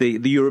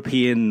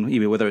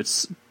European, whether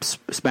it's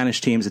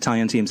Spanish teams,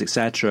 Italian teams,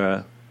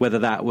 etc., whether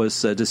that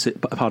was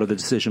part of the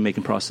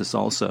decision-making process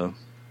also.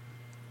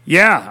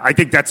 Yeah, I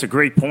think that's a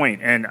great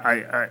point. And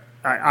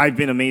I've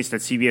been amazed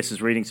that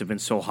CBS's ratings have been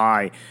so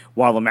high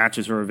while the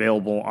matches are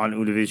available on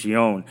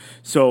Univision.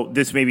 So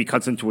this maybe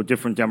cuts into a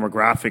different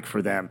demographic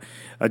for them,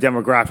 a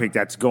demographic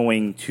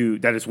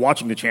that is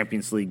watching the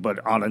Champions League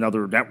but on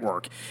another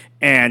network.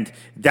 And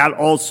that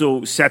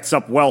also sets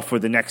up well for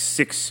the next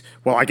 6,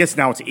 well, I guess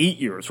now it's 8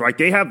 years, right?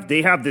 They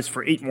have this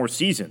for 8 more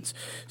seasons.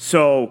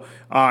 So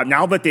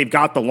now that they've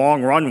got the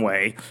long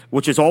runway,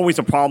 which is always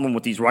a problem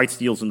with these rights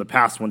deals in the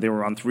past when they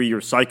were on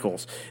 3-year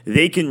cycles,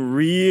 they can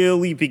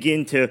really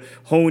begin to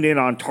hone in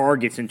on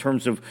targets in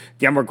terms of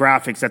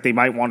demographics that they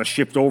might want to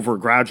shift over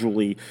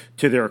gradually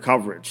to their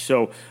coverage.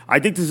 So I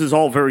think this is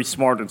all very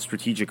smart and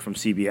strategic from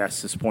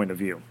CBS's point of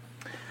view.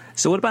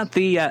 So what about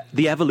the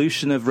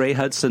evolution of Ray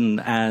Hudson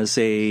as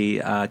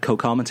a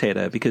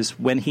co-commentator? Because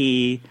when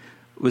he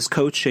was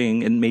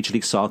coaching in Major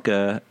League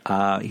Soccer,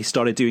 he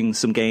started doing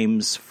some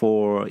games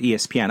for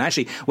ESPN.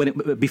 Actually,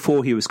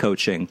 before he was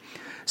coaching.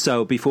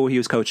 So before he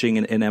was coaching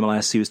in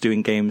MLS, he was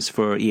doing games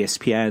for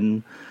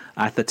ESPN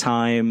at the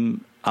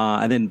time.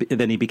 And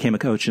then he became a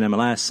coach in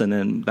MLS, and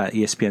then that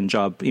ESPN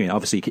job,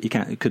 obviously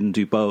you couldn't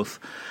do both.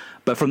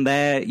 But from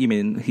there,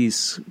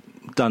 he's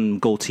done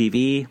Goal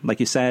TV, like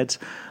you said,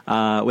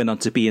 went on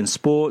to beIN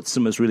Sports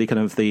and was really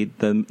kind of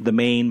the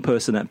main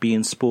person at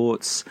beIN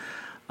Sports.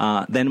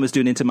 Then was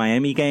doing Inter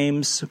Miami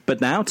games. But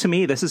now, to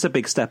me, this is a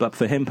big step up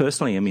for him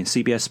personally.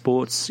 CBS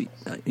Sports,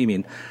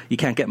 you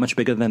can't get much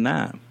bigger than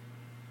that.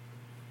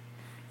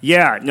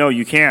 Yeah, no,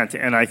 you can't.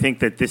 And I think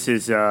that this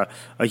is a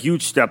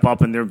huge step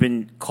up. And there have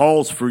been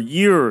calls for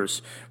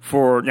years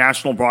for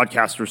national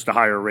broadcasters to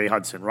hire Ray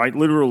Hudson, right?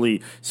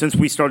 Literally, since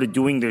we started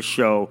doing this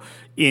show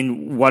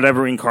in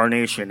whatever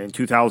incarnation, in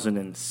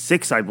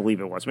 2006, I believe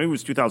it was. Maybe it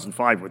was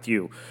 2005 with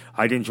you.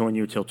 I didn't join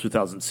you until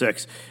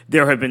 2006.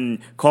 There have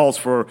been calls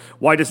for,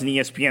 why doesn't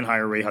ESPN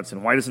hire Ray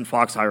Hudson? Why doesn't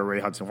Fox hire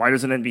Ray Hudson? Why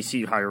doesn't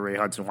NBC hire Ray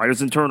Hudson? Why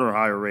doesn't Turner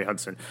hire Ray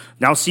Hudson?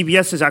 Now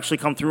CBS has actually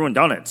come through and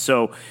done it.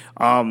 So,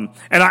 and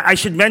I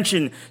should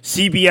mention,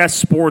 CBS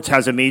Sports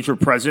has a major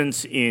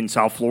presence in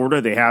South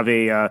Florida. They have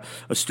a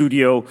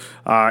studio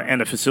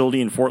and a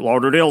facility in Fort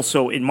Lauderdale,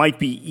 so it might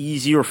be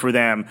easier for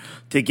them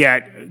to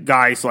get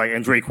guys like,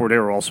 and Dre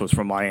Cordero also is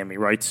from Miami,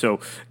 right? So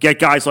get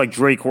guys like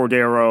Dre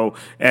Cordero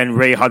and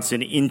Ray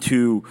Hudson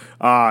into,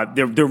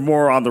 they're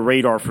more on the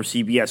radar for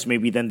CBS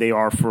maybe than they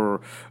are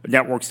for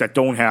networks that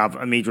don't have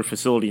a major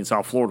facility in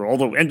South Florida,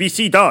 although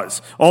NBC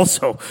does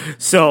also.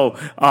 So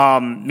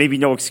maybe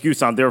no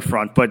excuse on their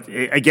front, but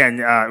again,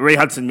 Ray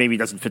Hudson maybe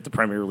doesn't fit the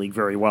Premier League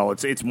very well.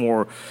 It's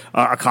more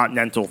a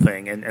continental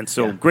thing, and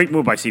so great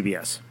move by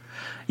CBS.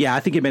 Yeah, I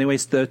think in many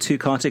ways, though, too,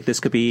 Kartik, this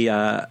could be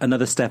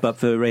another step up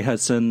for Ray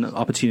Hudson,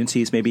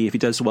 opportunities. Maybe if he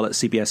does well at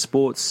CBS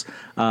Sports,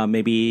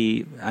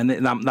 maybe, and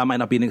that might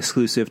not be an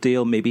exclusive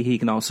deal, maybe he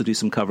can also do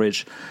some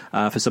coverage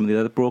for some of the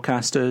other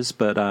broadcasters.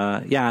 But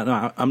yeah,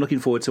 no, I'm looking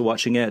forward to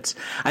watching it.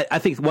 I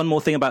think one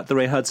more thing about the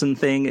Ray Hudson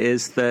thing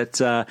is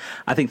that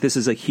I think this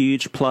is a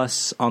huge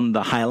plus on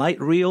the highlight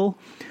reel.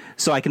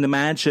 So I can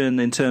imagine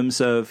in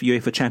terms of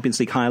UEFA Champions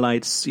League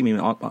highlights, you mean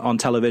on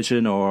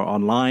television or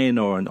online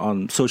or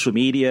on social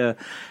media,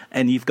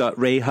 and you've got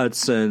Ray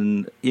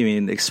Hudson, you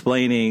mean,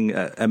 explaining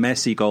a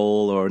Messi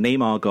goal or a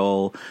Neymar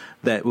goal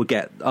that would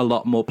get a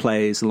lot more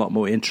plays, a lot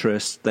more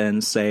interest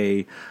than,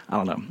 say, I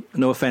don't know,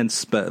 no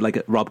offense, but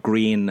like Rob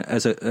Green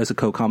as a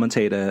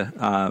co-commentator,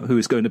 who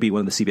is going to be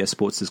one of the CBS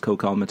Sports'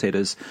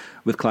 co-commentators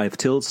with Clive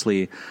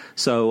Tildesley.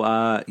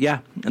 So, yeah,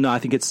 no, I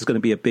think it's going to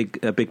be a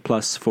big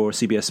plus for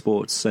CBS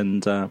Sports,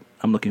 and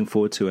I'm looking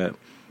forward to it.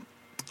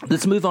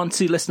 Let's move on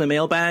to listener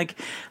mailbag.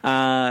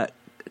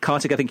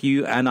 Kartik, I think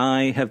you and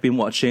I have been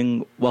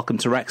watching Welcome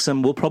to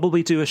Wrexham. We'll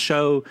probably do a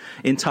show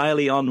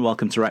entirely on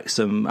Welcome to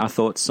Wrexham, our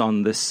thoughts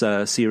on this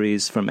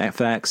series from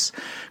FX.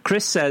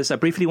 Chris says, I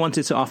briefly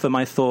wanted to offer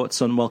my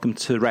thoughts on Welcome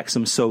to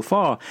Wrexham so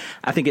far.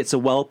 I think it's a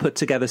well put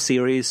together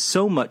series,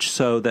 so much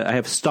so that I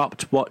have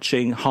stopped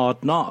watching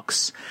Hard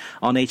Knocks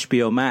on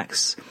HBO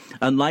Max.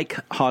 Unlike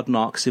Hard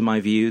Knocks, in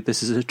my view,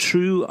 this is a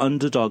true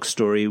underdog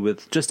story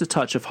with just a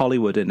touch of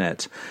Hollywood in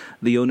it.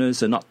 The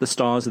owners are not the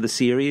stars of the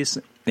series.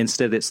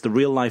 Instead, it's the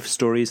real-life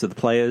stories of the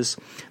players,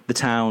 the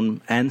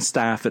town, and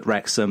staff at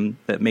Wrexham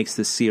that makes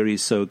this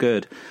series so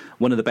good.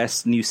 One of the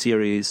best new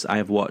series I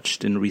have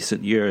watched in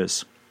recent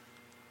years.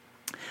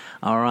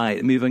 All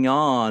right, moving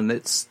on.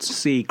 Let's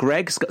see.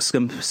 Greg's got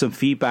some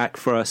feedback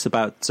for us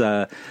about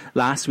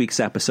last week's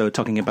episode,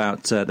 talking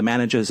about the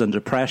managers under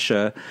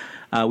pressure.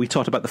 We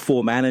talked about the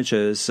four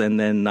managers, and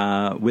then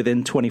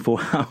within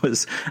 24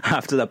 hours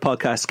after that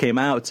podcast came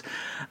out,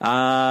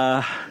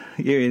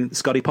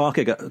 Scotty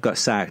Parker got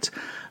sacked.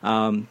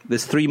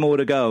 There's 3 more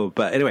to go.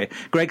 But anyway,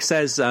 Greg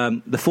says,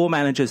 the four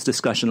managers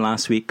discussion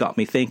last week got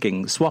me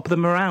thinking, swap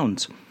them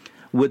around.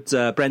 Would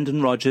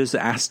Brendan Rodgers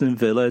at Aston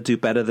Villa do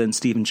better than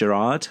Steven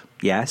Gerrard?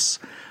 Yes.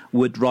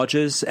 Would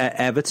Rodgers at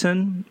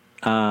Everton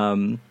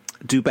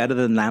do better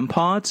than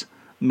Lampard?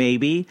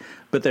 Maybe,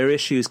 but their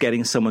issue is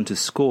getting someone to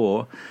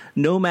score.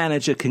 No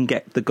manager can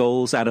get the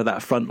goals out of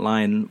that front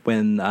line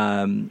when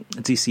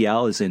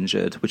DCL is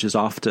injured, which is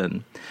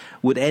often.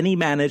 Would any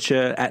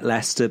manager at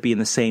Leicester be in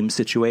the same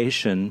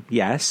situation?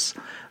 Yes.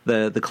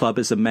 The club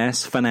is a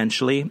mess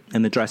financially,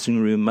 and the dressing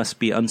room must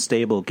be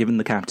unstable given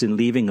the captain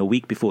leaving a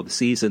week before the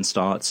season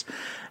starts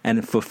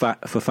and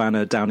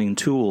Fofana downing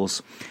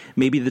tools.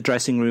 Maybe the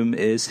dressing room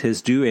is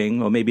his doing,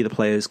 or maybe the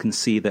players can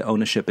see that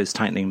ownership is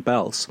tightening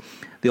belts.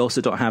 They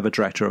also don't have a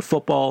director of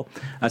football,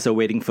 as they're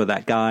waiting for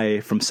that guy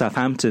from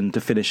Southampton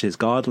to finish his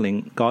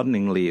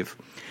gardening leave.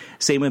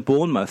 Same with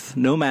Bournemouth.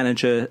 No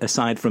manager,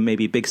 aside from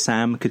maybe Big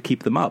Sam, could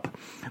keep them up.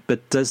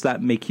 But does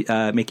that make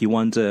you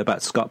wonder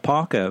about Scott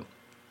Parker?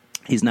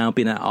 He's now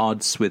been at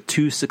odds with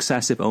 2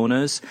 successive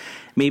owners.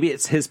 Maybe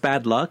it's his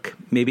bad luck.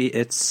 Maybe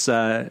he's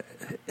a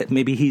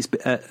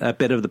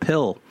bit of the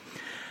pill.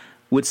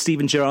 Would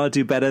Steven Gerrard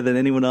do better than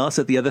anyone else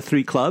at the other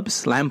 3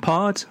 clubs?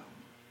 Lampard?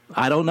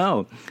 I don't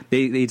know.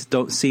 They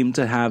don't seem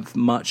to have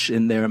much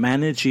in their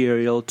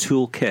managerial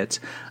toolkit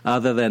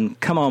other than,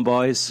 come on,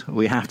 boys,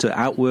 we have to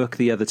outwork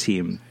the other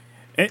team.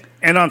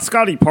 And on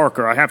Scotty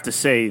Parker, I have to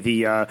say,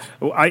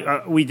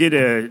 we did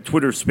a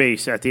Twitter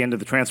space at the end of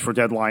the transfer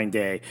deadline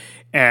day,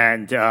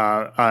 and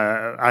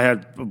I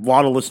had a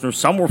lot of listeners.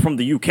 Some were from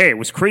the UK. It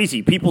was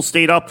crazy. People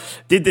stayed up,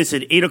 did this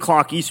at 8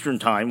 o'clock Eastern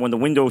time when the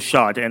window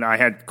shut, and I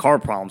had car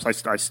problems.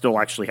 I still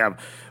actually have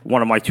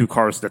one of my 2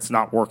 cars that's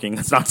not working,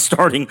 that's not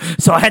starting.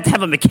 So I had to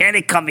have a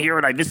mechanic come here,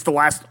 and I missed the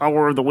last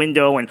hour of the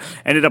window and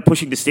ended up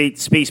pushing the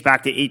space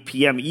back to 8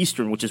 p.m.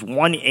 Eastern, which is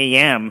 1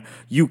 a.m.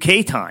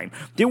 UK time.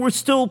 There were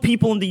still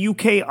people in the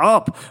UK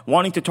up,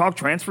 wanting to talk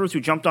transfers, who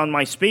jumped on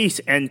my space.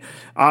 And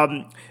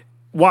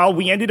while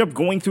we ended up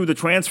going through the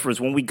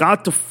transfers, when we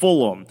got to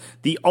Fulham,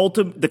 the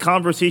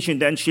conversation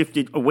then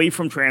shifted away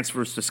from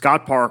transfers to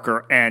Scott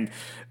Parker, and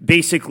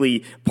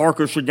basically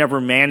Parker should never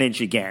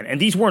manage again.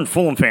 And these weren't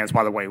Fulham fans,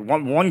 by the way.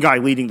 One guy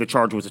leading the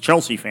charge was a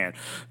Chelsea fan.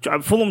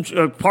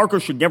 Parker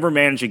should never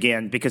manage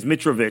again because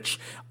Mitrovic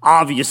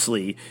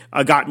obviously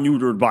got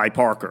neutered by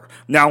Parker.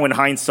 Now in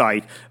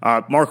hindsight,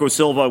 Marco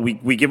Silva,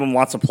 we give him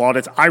lots of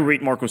plaudits. I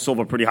rate Marco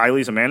Silva pretty highly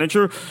as a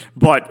manager,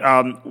 but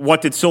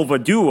what did Silva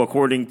do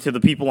according to the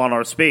people on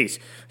our space?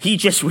 He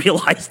just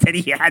realized that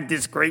he had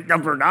this great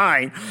number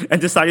 9 and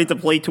decided to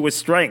play to his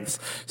strengths.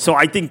 So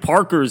I think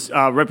Parker's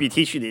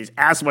reputation is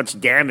as much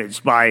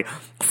damaged by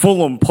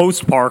Fulham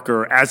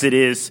post-Parker as it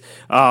is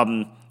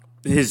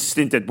his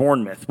stint at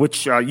Bournemouth,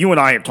 which you and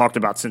I have talked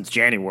about since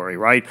January,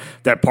 right?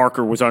 That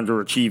Parker was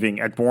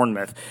underachieving at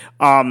Bournemouth.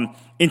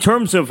 In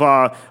terms of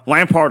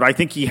Lampard, I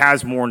think he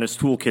has more in his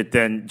toolkit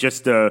than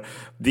just the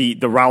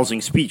rousing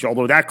speech,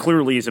 although that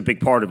clearly is a big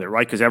part of it,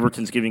 right? Because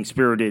Everton's giving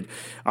spirited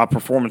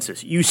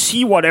performances. You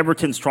see what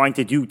Everton's trying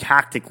to do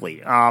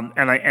tactically, and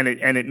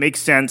it makes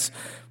sense.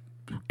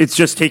 It's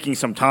just taking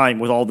some time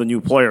with all the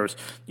new players.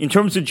 In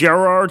terms of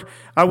Gerrard,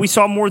 we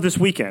saw more this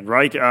weekend,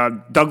 right?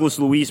 Douglas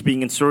Luiz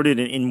being inserted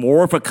in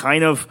more of a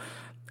kind of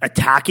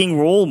attacking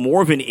role,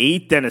 more of an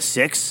 8 than a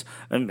 6,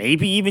 and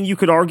maybe even you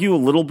could argue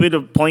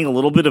playing a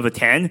little bit of a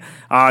 10.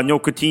 No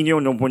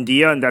Coutinho, no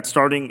Buendia in that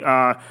starting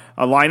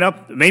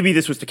lineup. Maybe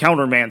this was to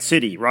counter Man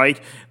City, right?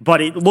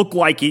 But it looked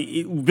like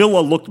Villa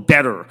looked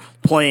better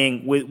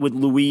playing with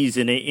Luiz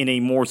in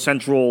a more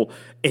central,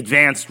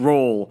 advanced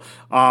role,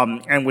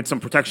 and with some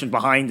protection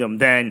behind him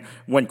than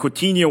when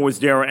Coutinho was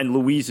there and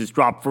Luiz is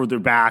dropped further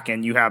back,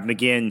 and you have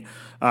McGinn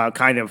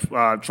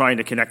trying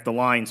to connect the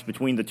lines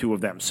between the two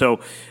of them. So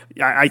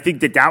I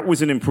think that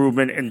was an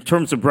improvement. In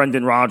terms of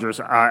Brendan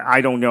Rodgers, I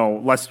don't know.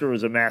 Leicester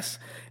is a mess.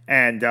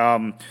 And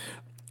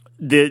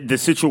the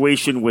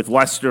situation with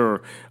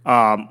Leicester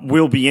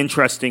will be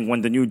interesting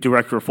when the new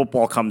director of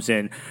football comes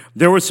in.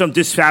 There was some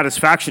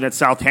dissatisfaction at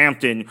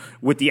Southampton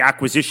with the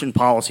acquisition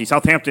policy.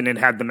 Southampton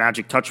had the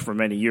magic touch for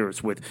many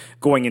years with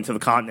going into the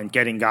continent,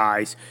 getting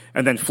guys,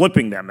 and then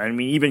flipping them. I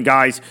mean, even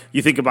guys,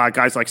 you think about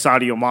guys like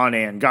Sadio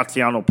Mane and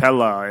Graziano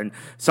Pella, and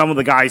some of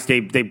the guys they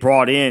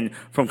brought in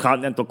from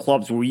continental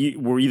clubs were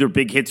either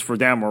big hits for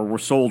them or were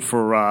sold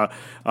for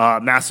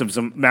massive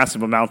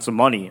amounts of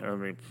money. I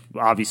mean,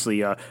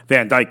 obviously,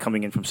 Van Dijk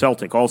coming in from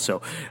Celtic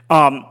also.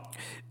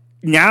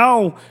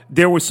 Now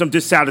there was some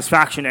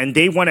dissatisfaction, and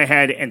they went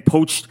ahead and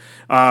poached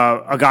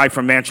a guy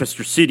from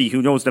Manchester City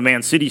who knows the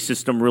Man City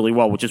system really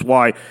well, which is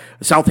why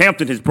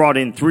Southampton has brought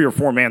in 3 or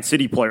 4 Man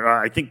City players.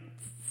 I think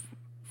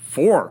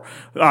 4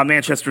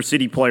 Manchester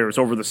City players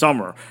over the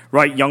summer,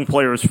 right? Young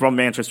players from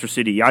Manchester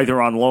City,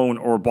 either on loan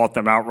or bought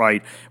them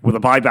outright with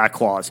a buyback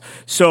clause.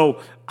 So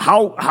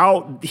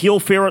how he'll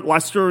fare at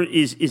Leicester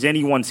is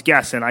anyone's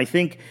guess, and I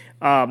think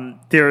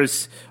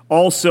there's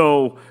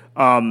also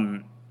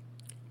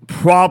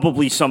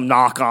probably some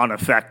knock-on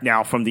effect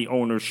now from the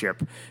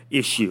ownership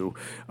issue,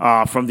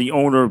 from the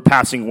owner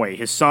passing away.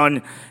 His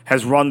son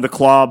has run the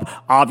club.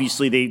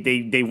 Obviously,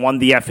 they won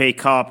the FA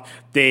Cup.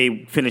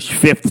 They finished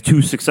 5th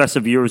 2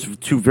 successive years,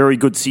 2 very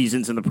good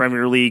seasons in the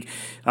Premier League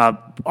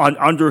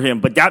under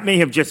him. But that may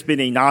have just been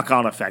a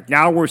knock-on effect.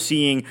 Now we're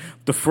seeing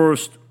the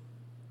first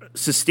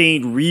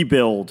sustained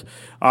rebuild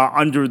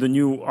under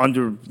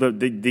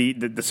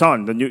the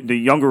son, the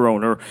younger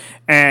owner,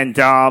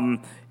 and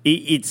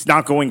it's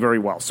not going very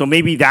well. So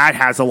maybe that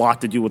has a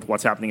lot to do with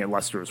what's happening at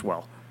Leicester as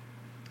well.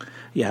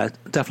 Yeah,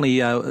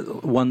 definitely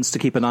ones to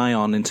keep an eye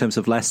on in terms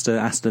of Leicester,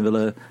 Aston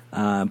Villa,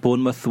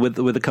 Bournemouth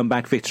with a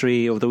comeback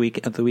victory over the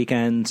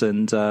weekend,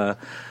 and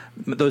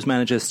those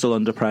managers still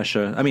under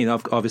pressure. I mean,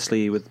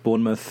 obviously with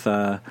Bournemouth.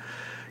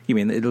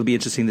 It'll be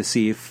interesting to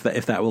see if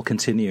that will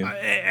continue.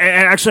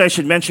 And actually, I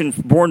should mention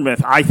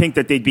Bournemouth. I think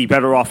that they'd be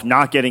better off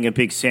not getting a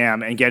Big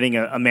Sam and getting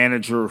a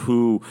manager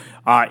who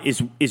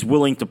is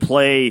willing to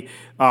play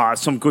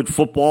some good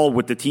football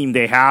with the team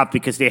they have,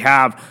 because they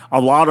have a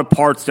lot of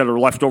parts that are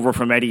left over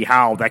from Eddie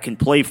Howe that can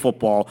play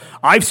football.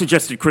 I've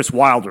suggested Chris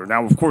Wilder.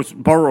 Now, of course,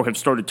 Borough have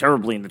started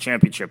terribly in the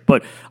championship,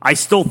 but I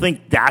still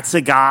think that's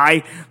a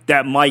guy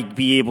that might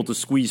be able to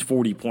squeeze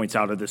 40 points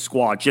out of this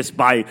squad just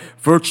by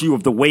virtue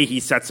of the way he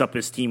sets up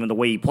his team and the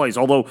way he plays.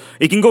 Although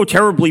it can go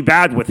terribly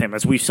bad with him,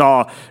 as we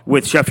saw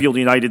with Sheffield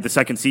United the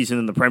second season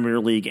in the Premier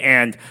League,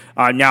 and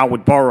now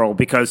with Borough,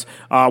 because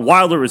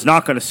Wilder is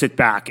not going to sit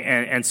back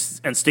and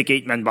stick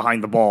 8 men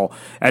behind the ball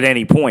at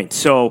any point.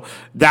 So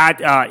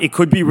that it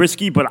could be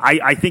risky, but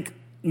I think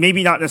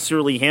maybe not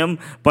necessarily him,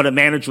 but a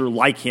manager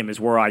like him is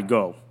where I'd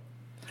go.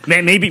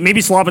 Maybe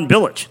Slaven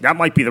Bilic. That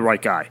might be the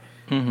right guy.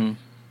 Mm-hmm.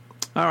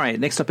 All right,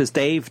 next up is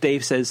Dave.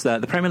 Dave says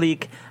that the Premier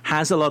League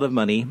has a lot of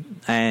money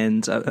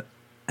and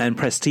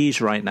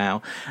prestige right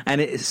now, and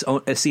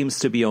it seems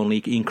to be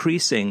only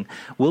increasing.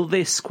 Will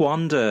they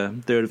squander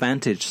their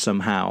advantage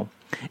somehow?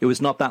 It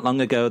was not that long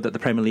ago that the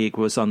Premier League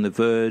was on the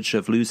verge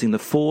of losing the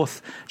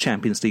fourth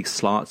Champions League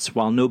slot,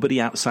 while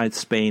nobody outside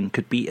Spain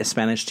could beat a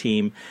Spanish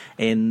team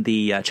in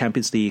the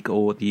Champions League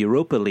or the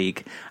Europa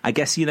League. I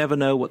guess you never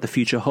know what the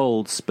future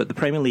holds, but the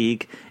Premier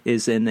League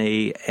is in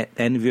an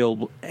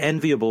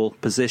enviable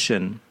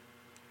position.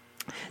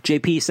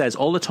 JP says,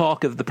 all the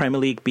talk of the Premier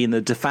League being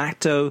the de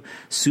facto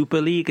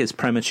Super League is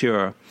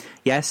premature.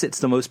 Yes, it's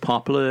the most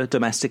popular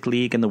domestic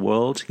league in the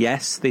world.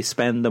 Yes, they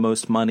spend the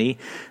most money.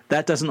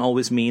 That doesn't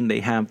always mean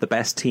they have the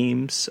best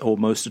teams or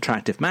most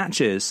attractive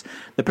matches.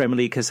 The Premier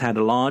League has had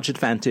a large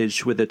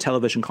advantage with their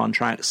television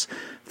contracts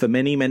for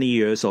many, many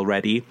years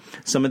already.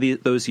 Some of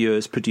those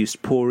years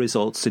produced poor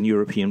results in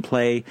European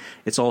play.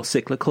 It's all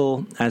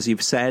cyclical, as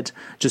you've said.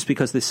 Just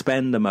because they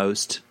spend the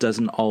most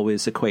doesn't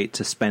always equate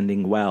to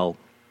spending well.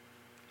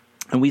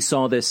 And we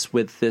saw this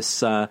with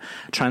this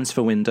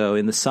transfer window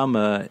in the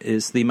summer,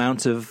 is the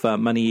amount of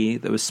money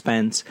that was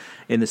spent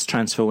in this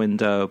transfer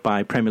window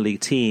by Premier League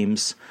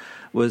teams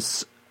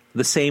was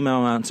the same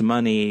amount of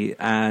money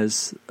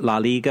as La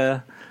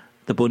Liga,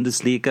 the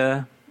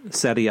Bundesliga,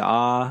 Serie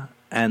A,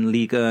 and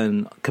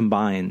Liga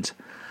combined.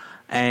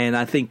 And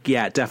I think,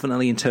 yeah,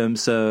 definitely in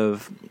terms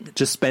of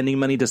just spending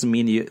money doesn't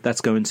mean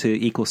that's going to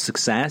equal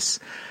success,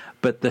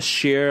 but the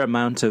sheer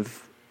amount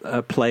of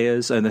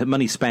players and the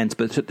money spent,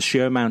 but the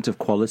sheer amount of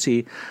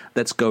quality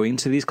that's going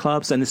to these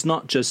clubs. And it's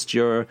not just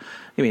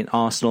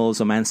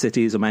Arsenal's or Man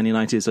City's or Man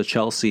United's or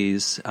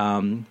Chelsea's,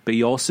 but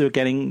you're also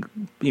getting,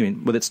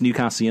 whether it's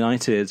Newcastle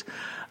United,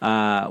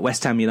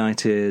 West Ham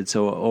United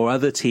or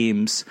other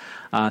teams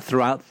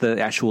throughout the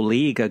actual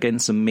league are getting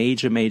some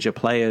major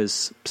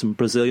players, some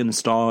Brazilian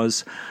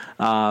stars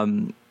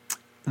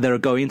that are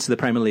going to the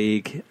Premier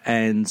League,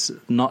 and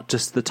not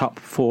just the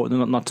top four,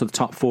 not to the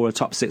top four or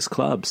top six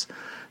clubs.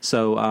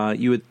 So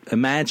you would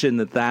imagine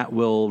that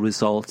will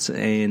result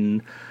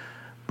in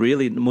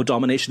really more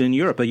domination in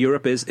Europe. But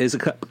Europe is a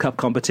cup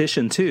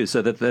competition too,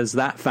 so that there's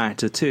that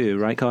factor too,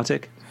 right,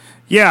 Kartik?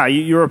 Yeah,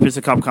 Europe is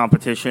a cup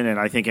competition, and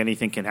I think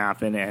anything can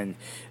happen. And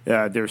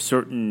there's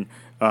certain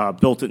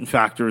built-in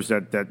factors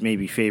that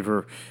maybe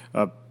favor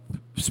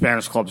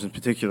Spanish clubs in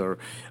particular.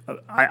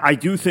 I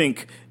do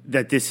think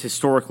that this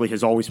historically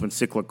has always been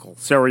cyclical.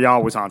 Serie A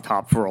was on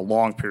top for a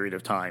long period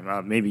of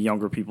time. Maybe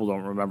younger people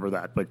don't remember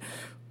that, but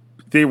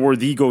they were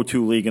the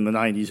go-to league in the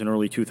 90s and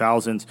early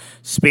 2000s.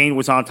 Spain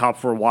was on top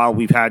for a while.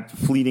 We've had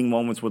fleeting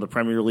moments where the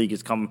Premier League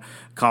has come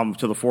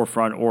to the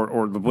forefront,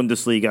 or the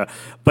Bundesliga.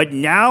 But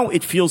now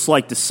it feels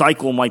like the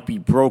cycle might be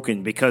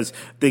broken because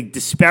the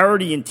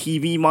disparity in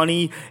TV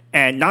money,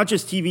 and not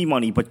just TV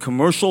money, but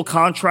commercial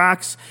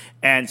contracts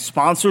and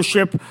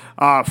sponsorship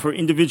for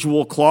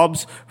individual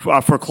clubs,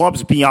 for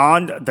clubs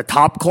beyond the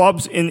top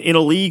clubs in a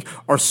league,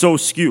 are so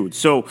skewed.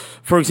 So,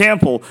 for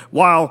example,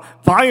 while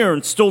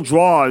Bayern still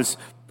draws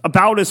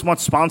about as much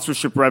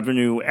sponsorship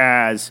revenue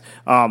as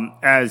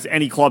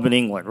any club in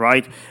England,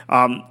 right?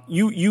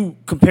 You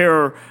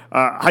compare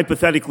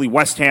hypothetically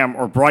West Ham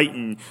or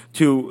Brighton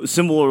to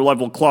similar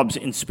level clubs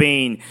in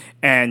Spain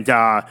and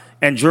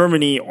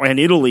Germany and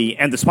Italy,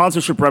 and the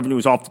sponsorship revenue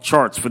is off the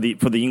charts for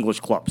the English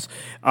clubs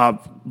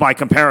by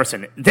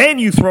comparison. Then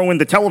you throw in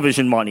the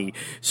television money.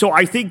 So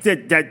I think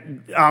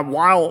that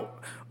while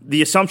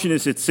the assumption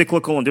is it's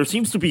cyclical, and there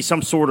seems to be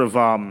some sort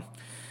of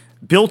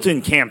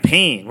built-in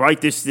campaign,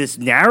 right? This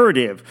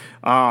narrative,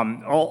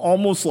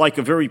 almost like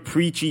a very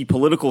preachy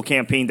political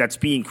campaign that's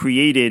being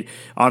created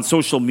on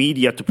social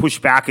media to push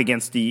back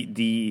against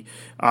the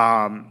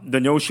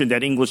notion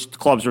that English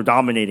clubs are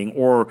dominating.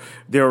 Or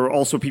there are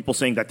also people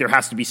saying that there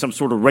has to be some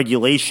sort of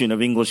regulation of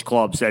English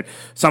clubs that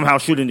somehow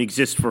shouldn't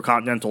exist for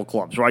continental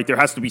clubs, right? There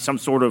has to be some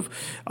sort of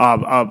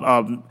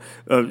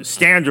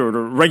standard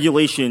or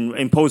regulation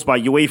imposed by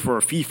UEFA or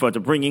FIFA to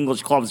bring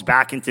English clubs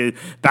back to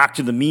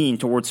the mean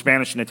towards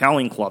Spanish and Italian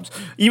clubs.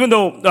 Even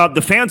though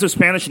the fans of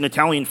Spanish and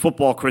Italian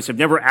football, Chris, have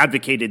never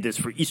advocated this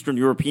for Eastern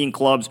European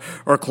clubs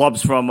or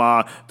clubs from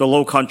the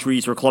Low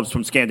Countries or clubs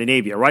from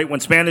Scandinavia, right? When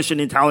Spanish and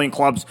Italian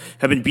clubs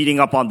have been beating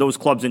up on those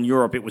clubs in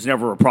Europe, it was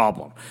never a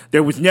problem.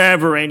 There was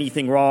never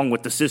anything wrong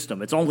with the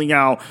system. It's only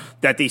now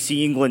that they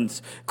see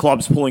England's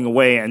clubs pulling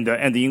away and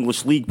the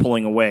English league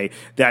pulling away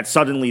that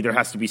suddenly there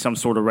has to be some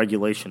sort of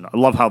regulation. I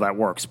love how that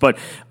works. But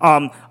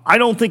I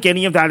don't think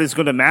any of that is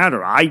going to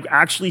matter. I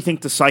actually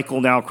think the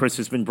cycle now, Chris,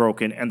 has been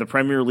broken, and the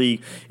Premier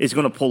League is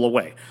going to pull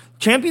away.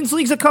 Champions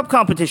League's a cup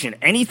competition.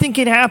 Anything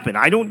can happen.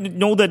 I don't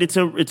know that it's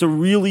a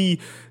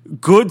really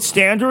good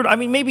standard. I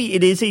mean, maybe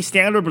it is a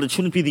standard, but it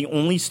shouldn't be the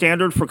only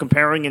standard for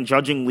comparing and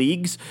judging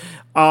leagues.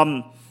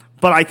 But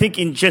I think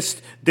in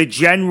just the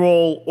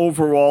general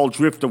overall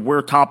drift of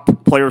where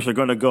top players are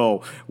going to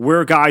go,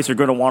 where guys are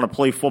going to want to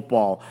play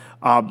football,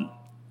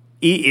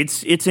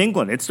 it's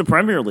England. It's the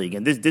Premier League.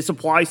 And this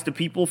applies to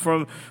people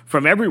from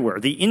everywhere.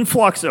 The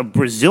influx of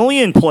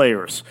Brazilian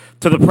players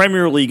to the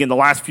Premier League in the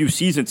last few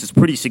seasons is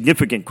pretty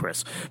significant,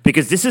 Chris,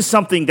 because this is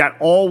something that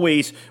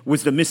always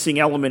was the missing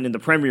element in the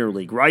Premier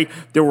League, right?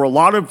 There were a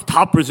lot of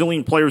top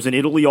Brazilian players in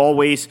Italy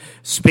always.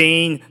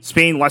 Spain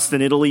less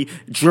than Italy.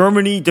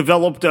 Germany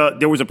developed,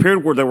 there was a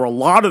period where there were a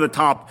lot of the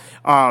top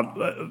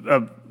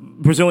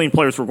Brazilian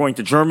players were going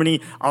to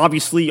Germany.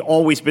 Obviously,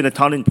 always been a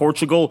ton in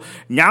Portugal.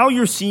 Now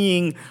you're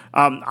seeing,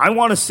 I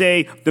want to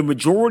say, the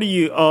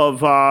majority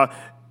of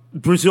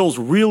Brazil's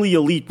really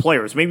elite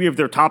players, maybe of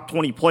their top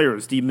 20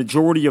 players, the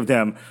majority of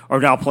them are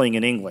now playing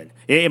in England.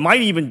 It might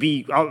even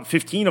be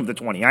 15 of the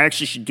 20. I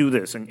actually should do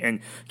this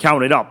and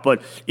count it up.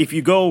 But if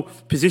you go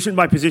position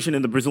by position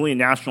in the Brazilian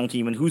national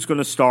team and who's going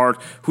to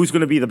start, who's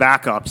going to be the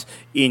backups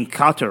in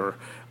Qatar,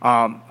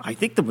 I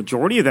think the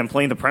majority of them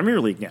play in the Premier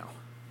League now.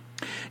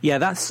 Yeah,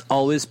 that's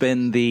always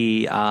been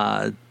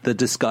the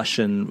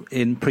discussion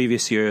in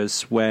previous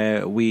years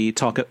where we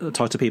talk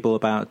to people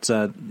about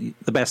the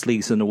best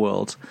leagues in the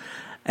world.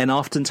 And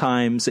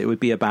oftentimes it would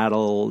be a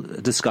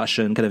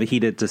discussion, kind of a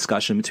heated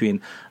discussion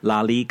between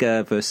La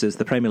Liga versus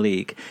the Premier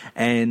League.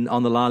 And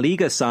on the La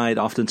Liga side,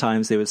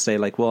 oftentimes they would say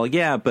like, well,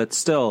 yeah, but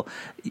still,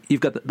 you've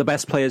got the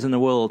best players in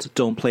the world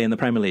don't play in the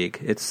Premier League.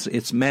 It's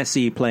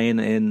Messi playing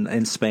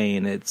in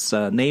Spain. It's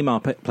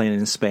Neymar playing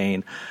in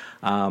Spain.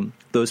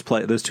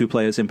 Those two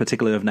players in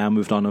particular have now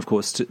moved on, of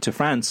course, to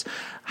France.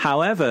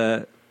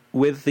 However,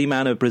 with the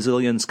amount of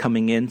Brazilians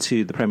coming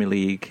into the Premier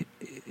League,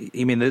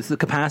 I mean, there's the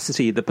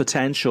capacity, the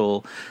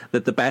potential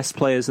that the best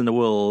players in the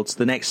world,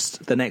 the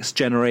next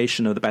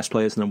generation of the best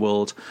players in the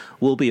world,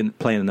 will be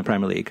playing in the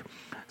Premier League.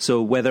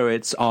 So whether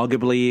it's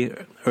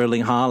arguably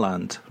Erling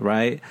Haaland,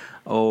 right,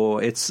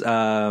 or it's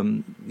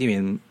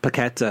Paqueta,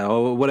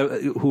 or whatever,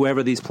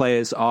 whoever these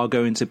players are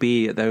going to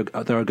be, they're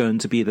going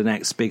to be the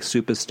next big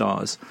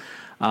superstars.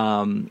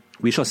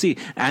 We shall see.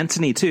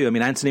 Antony too. I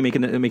mean, Antony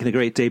making a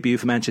great debut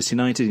for Manchester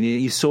United.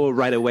 You saw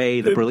right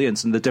away the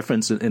brilliance and the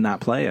difference in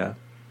that player.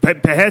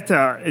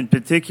 Paqueta in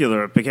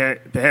particular,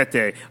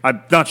 Paqueta,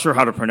 I'm not sure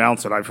how to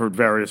pronounce it. I've heard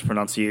various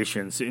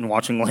pronunciations in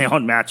watching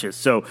Leon matches.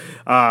 So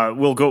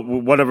we'll go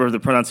whatever the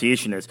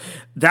pronunciation is.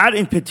 That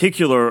in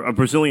particular, a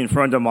Brazilian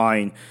friend of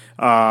mine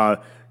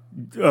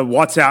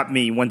WhatsApp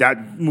me when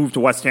that move to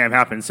West Ham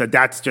happened, said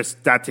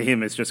that to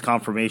him is just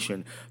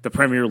confirmation. The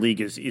Premier League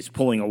is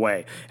pulling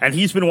away. And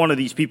he's been one of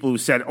these people who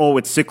said, oh,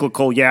 it's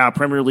cyclical. Yeah,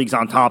 Premier League's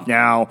on top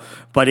now,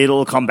 but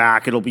it'll come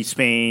back. It'll be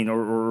Spain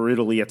or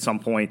Italy at some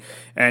point.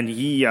 And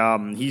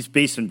he's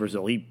based in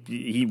Brazil. He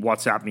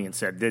WhatsApped me and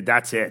said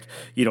that's it.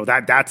 You know,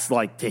 that's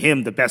like to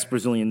him the best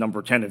Brazilian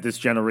number 10 of this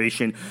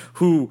generation,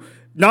 who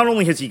not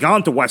only has he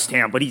gone to West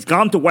Ham, but he's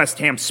gone to West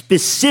Ham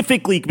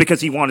specifically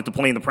because he wanted to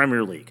play in the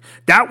Premier League.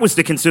 That was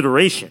the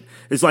consideration.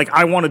 It's like,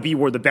 I want to be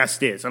where the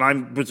best is, and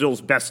I'm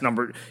Brazil's best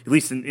number, at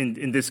least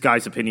in this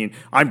guy's opinion,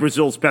 I'm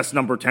Brazil's best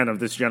number 10 of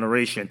this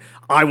generation.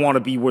 I want to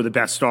be where the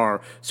best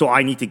are, so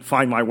I need to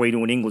find my way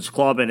to an English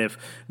club, and if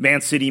Man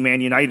City, Man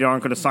United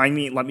aren't going to sign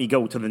me, let me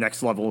go to the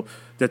next level,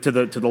 to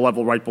the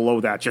level right below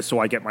that, just so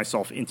I get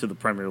myself into the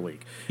Premier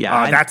League.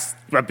 Yeah, that's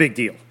a big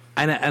deal.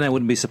 And I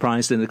wouldn't be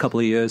surprised in a couple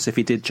of years if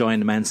he did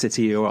join Man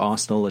City or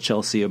Arsenal or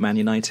Chelsea or Man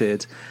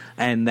United,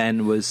 and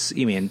then was,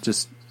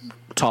 just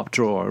top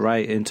drawer,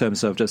 right, in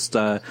terms of just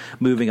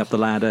moving up the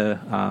ladder.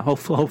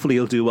 Hopefully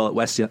he'll do well at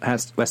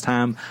West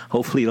Ham.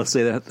 Hopefully he'll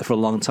stay there for a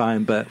long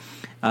time. But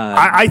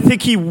I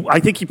think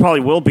he probably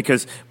will,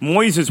 because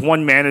Moyes is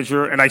one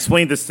manager, and I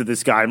explained this to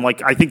this guy. I'm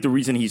like, I think the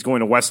reason he's going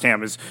to West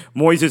Ham is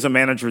Moyes is a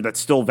manager that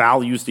still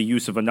values the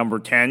use of a number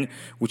 10,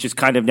 which is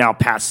kind of now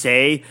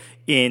passé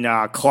in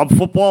club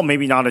football,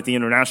 maybe not at the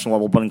international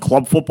level, but in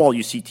club football,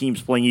 you see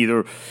teams playing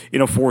either in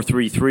a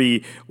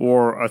 4-3-3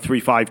 or a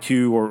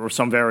 3-5-2 or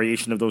some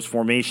variation of those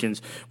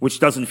formations, which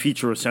doesn't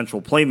feature a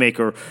central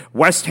playmaker.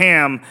 West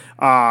Ham,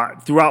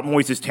 throughout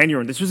Moyes' tenure,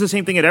 and this was the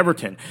same thing at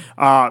Everton,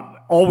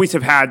 always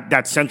have had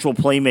that central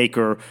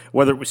playmaker,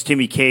 whether it was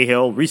Timmy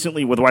Cahill.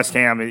 Recently with West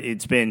Ham,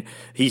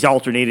 he's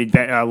alternated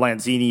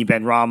Lanzini,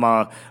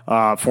 Benrahma,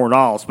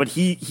 Fornals, but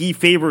he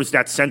favors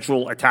that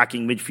central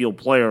attacking midfield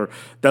player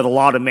that a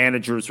lot of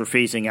managers are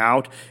phasing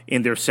out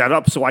in their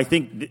setup. So I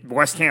think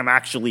West Ham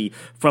actually,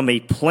 from a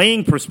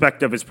playing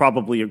perspective, is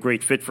probably a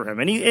great fit for him.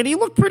 And he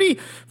looked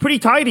pretty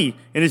tidy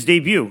in his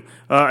debut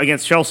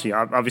against Chelsea.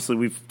 Obviously,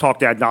 we've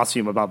talked ad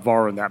nauseum about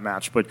VAR in that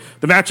match, but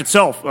the match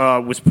itself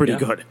was pretty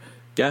good.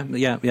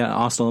 Yeah.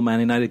 Arsenal, Man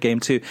United game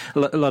too. A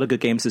lot of good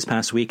games this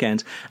past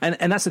weekend,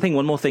 and that's the thing.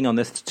 One more thing on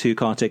this too,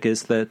 Kartik,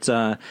 is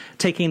that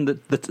taking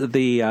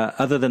the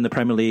other than the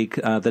Premier League,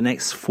 the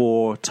next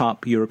four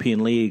top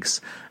European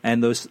leagues,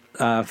 and those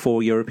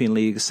four European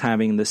leagues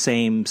having the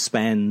same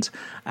spend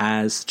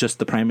as just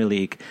the Premier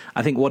League.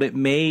 I think what it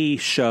may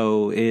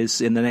show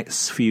is in the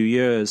next few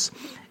years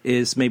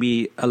is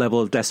maybe a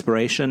level of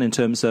desperation in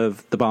terms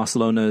of the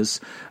Barcelonas,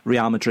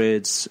 Real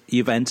Madrids,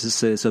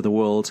 Juventuses of the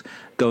world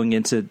going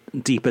into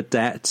deeper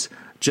debt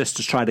just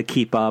to try to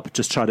keep up,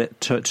 just try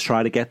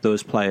to get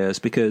those players,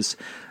 because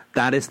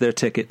that is their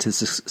ticket to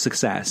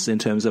success in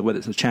terms of whether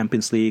it's the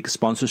Champions League,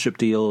 sponsorship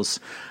deals,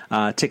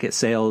 ticket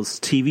sales,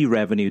 TV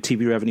revenue.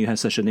 TV revenue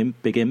has such a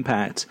big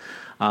impact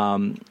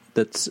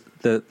that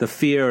the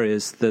fear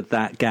is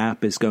that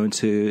gap is going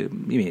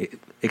to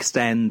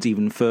extend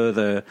even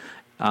further,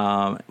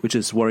 which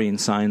is worrying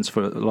signs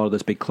for a lot of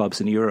those big clubs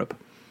in Europe.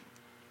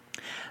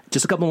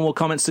 Just a couple more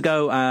comments to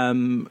go.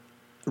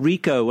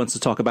 Rico wants to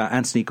talk about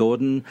Anthony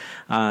Gordon.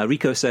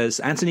 Rico says,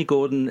 Anthony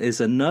Gordon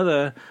is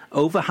another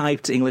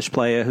overhyped English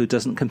player who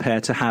doesn't compare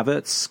to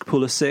Havertz,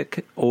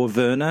 Pulisic, or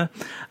Werner,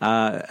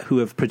 who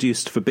have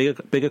produced for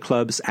bigger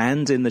clubs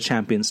and in the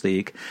Champions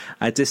League.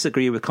 I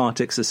disagree with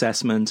Kartik's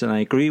assessment, and I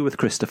agree with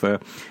Christopher.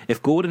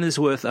 If Gordon is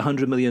worth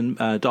 $100 million,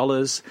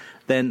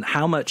 then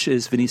how much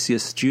is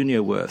Vinicius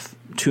Jr. worth?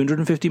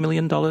 $250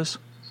 million?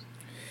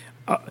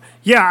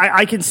 Yeah,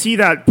 I can see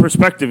that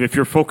perspective if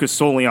you're focused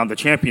solely on the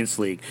Champions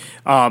League.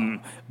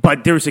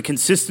 But there's a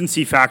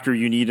consistency factor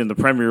you need in the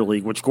Premier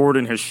League, which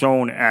Gordon has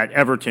shown at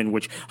Everton,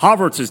 which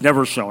Havertz has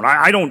never shown.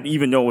 I don't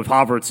even know if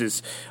Havertz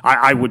is...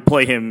 I would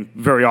play him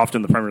very often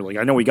in the Premier League.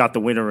 I know he got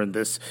the winner in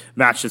this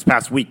match this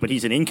past week, but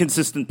he's an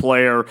inconsistent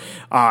player.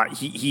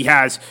 He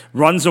has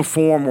runs of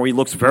form where he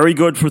looks very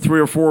good for 3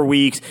 or 4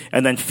 weeks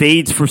and then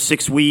fades for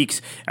 6 weeks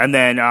and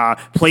then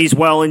plays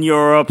well in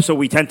Europe, so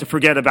we tend to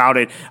forget about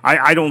it.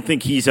 I don't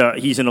think he's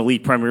an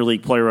elite Premier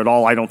League player at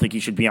all. I don't think he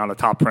should be on a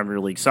top Premier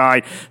League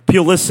side.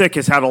 Pulisic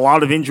has had a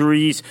lot of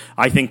injuries.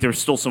 I think there's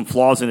still some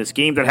flaws in his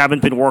game that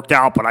haven't been worked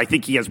out, but I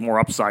think he has more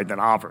upside than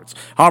Havertz.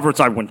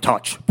 Havertz I wouldn't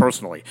touch,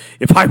 personally,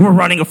 if I were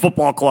running a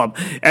football club.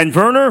 And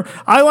Werner,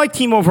 I like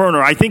Timo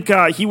Werner. I think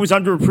he was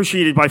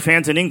underappreciated by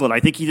fans in England. I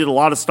think he did a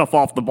lot of stuff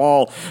off the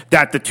ball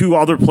that the two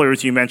other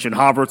players you mentioned,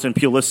 Havertz and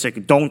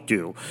Pulisic, don't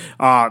do.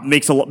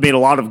 Made a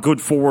lot of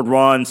good forward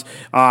runs,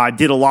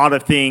 did a lot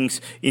of things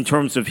in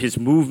terms of his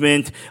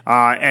movement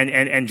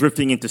and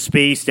drifting into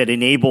space that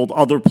enabled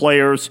other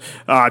players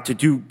to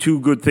do two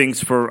good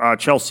things for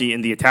Chelsea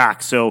in the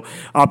attack. So,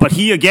 but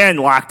he again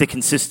lacked the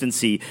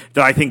consistency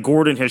that I think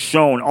Gordon has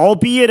shown,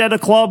 albeit at a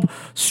club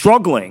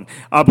struggling.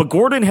 But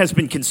Gordon has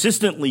been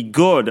consistently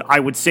good, I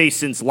would say,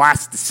 since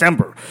last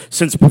December,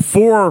 since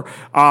before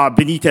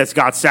Benitez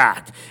got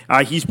sacked.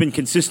 He's been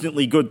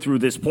consistently good through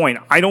this point.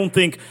 I don't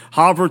think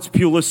Havertz,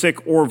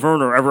 Pulisic, or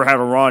Werner ever had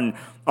a run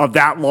of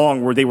that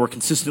long where they were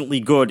consistently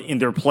good in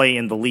their play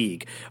in the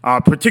league,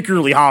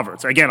 particularly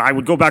Havertz. Again, I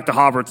would go back to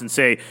Havertz and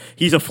say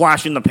he's a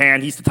flash in the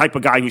pan. He's the type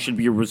of guy who should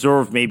be a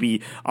reserve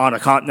maybe on a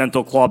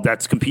continental club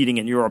that's competing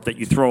in Europe that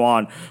you throw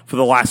on for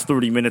the last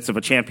 30 minutes of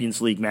a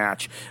Champions League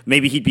match.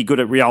 Maybe he'd be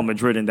good at Real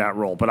Madrid in that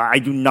role, but I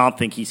do not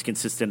think he's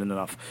consistent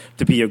enough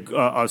to be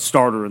a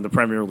starter in the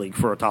Premier League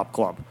for a top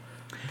club.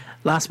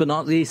 Last but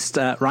not least,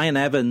 Ryan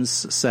Evans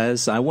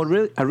says, I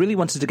really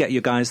wanted to get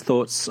your guys'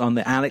 thoughts on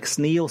the Alex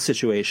Neil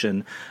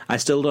situation. I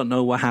still don't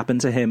know what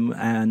happened to him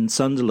and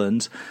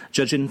Sunderland.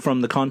 Judging from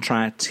the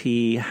contract,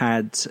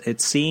 it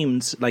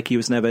seemed like he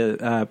was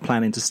never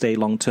planning to stay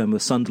long-term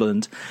with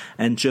Sunderland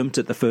and jumped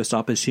at the first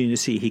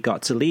opportunity he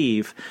got to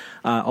leave.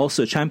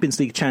 Also, Champions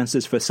League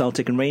chances for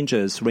Celtic and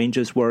Rangers.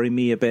 Rangers worry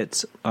me a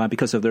bit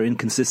because of their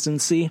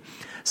inconsistency.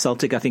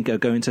 Celtic, I think, are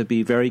going to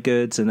be very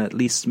good and at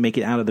least make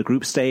it out of the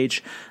group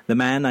stage. The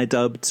man I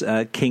dubbed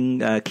King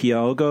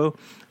Kyogo,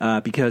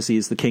 because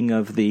he's the king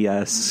of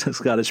the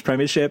Scottish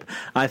Premiership,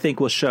 I think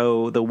will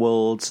show the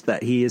world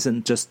that he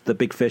isn't just the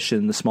big fish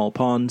in the small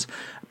pond,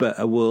 but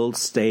a world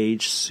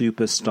stage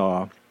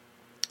superstar.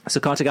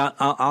 So, Kartik,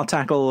 I'll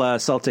tackle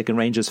Celtic and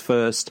Rangers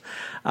first.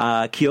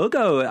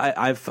 Kyogo,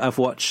 I've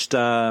watched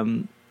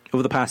over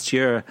the past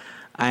year.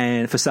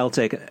 And for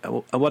Celtic,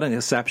 what an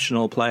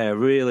exceptional player.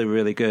 Really,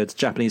 really good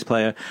Japanese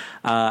player.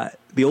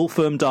 The Old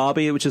Firm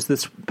derby, which is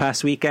this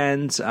past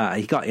weekend,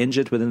 he got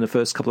injured within the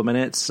first couple of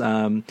minutes.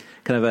 Kind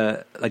of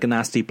a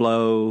nasty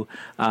blow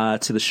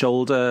to the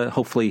shoulder.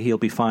 Hopefully he'll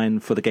be fine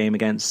for the game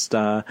against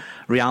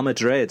Real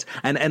Madrid.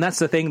 And that's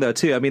the thing, though,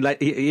 too. I mean,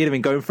 like,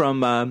 even going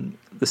from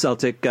the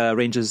Celtic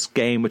Rangers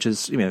game, which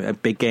is, a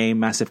big game,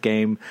 massive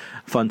game,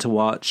 fun to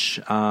watch.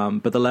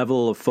 But the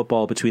level of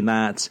football between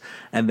that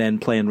and then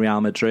playing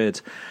Real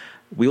Madrid,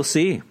 we'll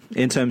see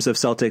in terms of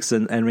Celtics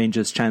and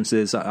Rangers'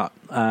 chances.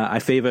 I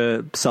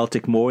favour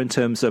Celtic more in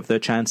terms of their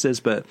chances,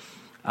 but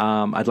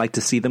I'd like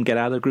to see them get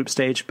out of the group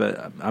stage,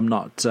 but I'm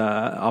not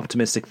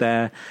optimistic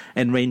there.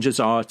 And Rangers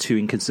are too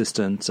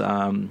inconsistent.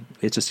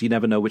 It's just you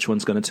never know which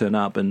one's going to turn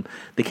up, and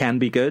they can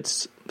be good,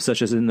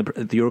 such as in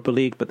the Europa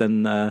League, but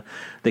then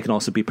they can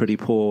also be pretty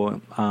poor,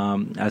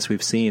 as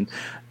we've seen.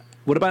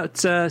 What about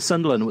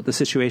Sunderland with the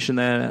situation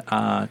there,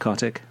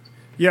 Kartik?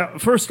 Yeah,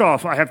 first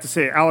off, I have to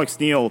say Alex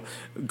Neil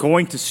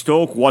going to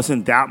Stoke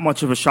wasn't that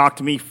much of a shock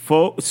to me.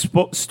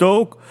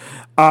 Stoke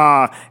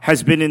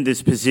has been in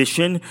this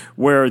position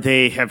where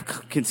they have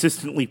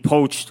consistently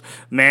poached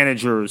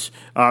managers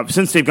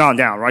since they've gone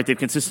down, right? They've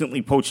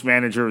consistently poached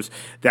managers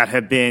that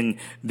have been,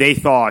 they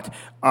thought,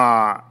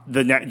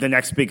 the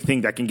next big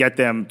thing that can get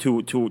them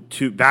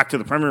to back to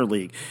the Premier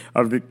League.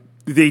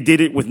 They did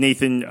it with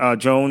Nathan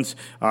Jones,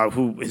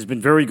 who has been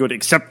very good,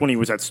 except when he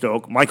was at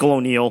Stoke. Michael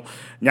O'Neill,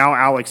 now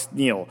Alex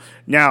Neil.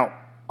 Now,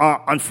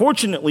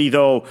 unfortunately,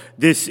 though,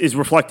 this is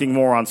reflecting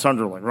more on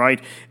Sunderland,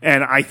 right?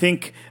 And I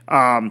think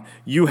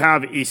you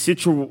have a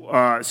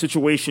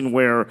situation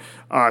where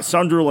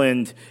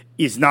Sunderland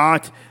is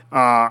not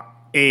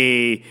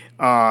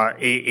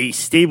a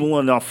stable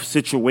enough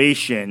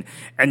situation.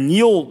 And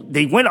Neil,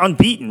 they went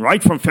unbeaten,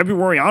 right, from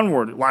February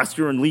onward last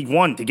year in League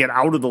One to get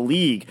out of the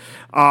league.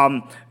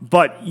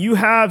 But you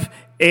have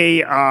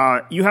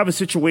a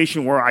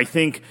situation where I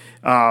think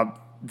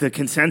the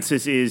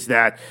consensus is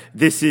that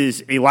this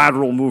is a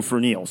lateral move for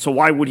Neil. So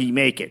why would he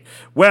make it?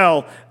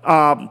 Well,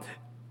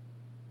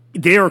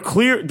 they are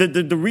clear.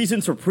 The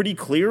reasons are pretty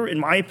clear, in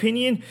my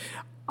opinion.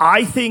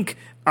 I think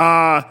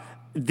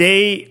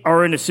they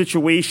are in a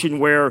situation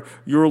where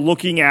you're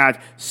looking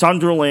at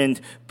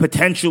Sunderland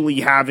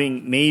potentially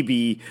having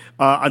maybe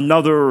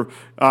another.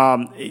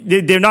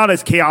 They're not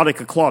as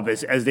chaotic a club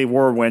as they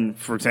were when,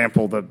 for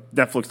example, the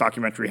Netflix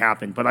documentary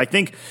happened. But I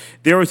think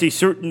there is a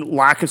certain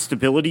lack of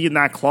stability in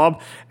that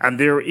club, and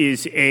there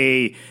is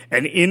an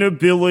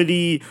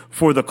inability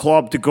for the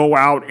club to go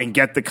out and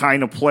get the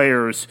kind of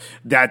players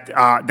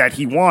that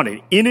he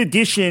wanted. In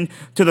addition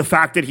to the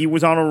fact that he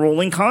was on a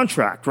rolling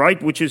contract,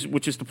 right? Which is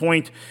the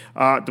point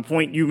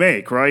you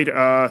make, right,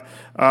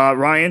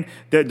 Ryan?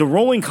 The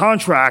rolling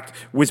contract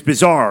was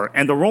bizarre,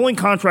 and the rolling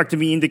contract to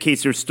me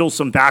indicates there's still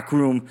some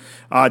backroom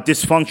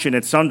dysfunction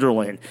at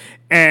Sunderland.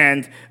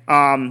 And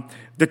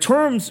the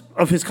terms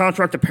of his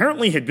contract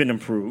apparently had been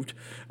improved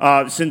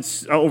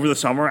since over the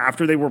summer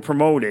after they were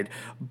promoted.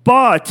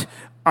 But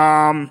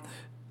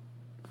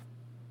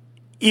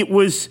it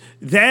was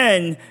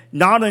then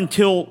not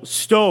until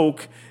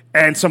Stoke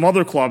and some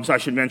other clubs, I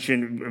should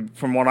mention,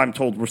 from what I'm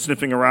told, were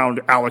sniffing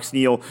around Alex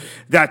Neil,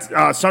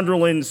 that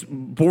Sunderland's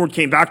board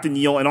came back to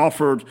Neil and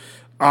offered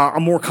a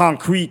more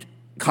concrete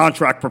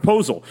contract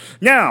proposal.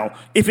 Now,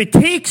 if it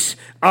takes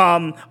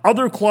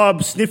other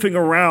clubs sniffing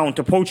around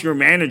to poach your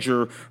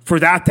manager for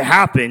that to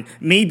happen,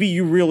 maybe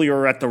you really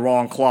are at the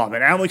wrong club.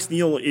 And Alex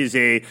Neil is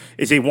a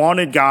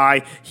wanted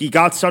guy. He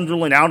got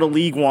Sunderland out of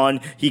League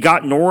One. He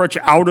got Norwich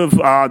out of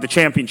the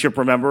Championship,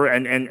 remember,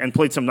 and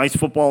played some nice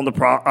football in the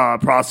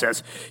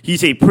process.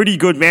 He's a pretty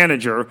good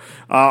manager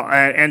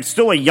and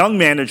still a young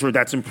manager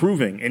that's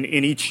improving in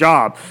each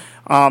job.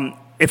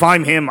 If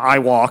I'm him, I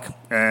walk,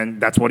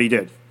 and that's what he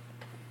did.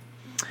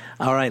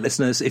 All right,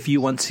 listeners, if you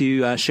want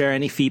to share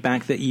any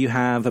feedback that you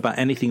have about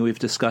anything we've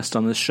discussed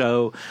on the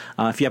show,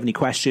 if you have any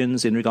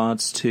questions in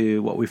regards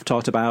to what we've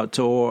talked about,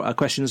 or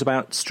questions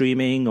about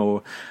streaming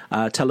or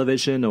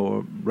television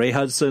or Ray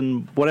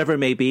Hudson, whatever it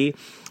may be,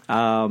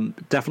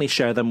 definitely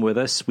share them with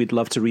us. We'd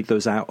love to read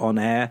those out on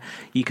air.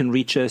 You can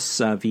reach us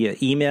via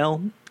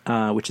email,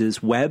 which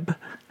is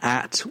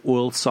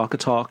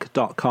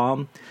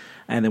web@worldsoccertalk.com.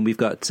 And then we've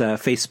got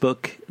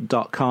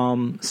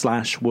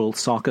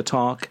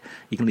facebook.com/worldsoccertalk.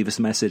 You can leave us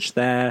a message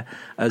there,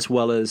 as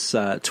well as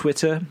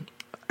Twitter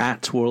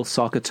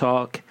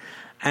 @worldsoccertalk.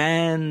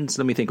 And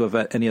let me think of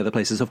any other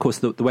places. Of course,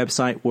 the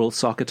website,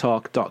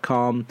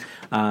 worldsoccertalk.com.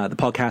 The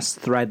podcast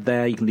thread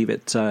there, you can leave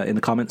it in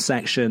the comments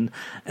section.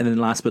 And then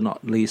last but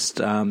not least,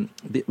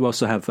 we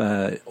also have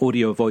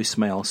audio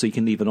voicemail. So you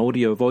can leave an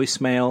audio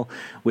voicemail,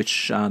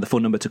 which the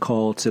phone number to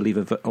call to leave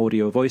an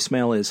audio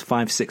voicemail is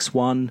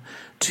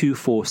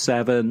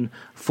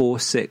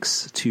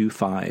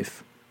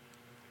 561-247-4625.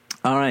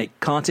 All right,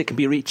 Kartik can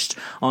be reached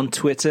on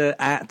Twitter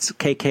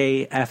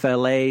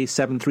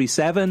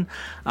 @KKFLA737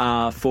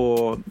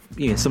 for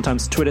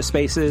sometimes Twitter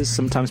Spaces,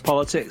 sometimes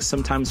politics,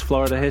 sometimes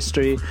Florida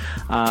history,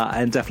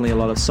 and definitely a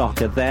lot of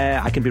soccer there.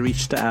 I can be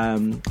reached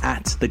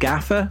at The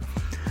Gaffer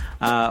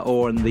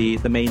or on the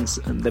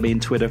main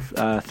Twitter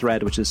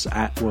thread, which is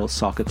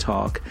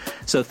 @WorldSoccerTalk.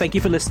 So thank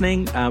you for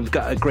listening. We've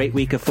got a great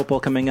week of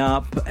football coming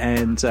up,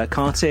 and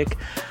Kartik,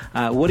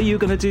 what are you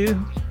going to do,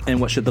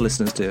 and what should the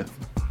listeners do?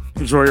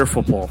 Enjoy your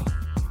football.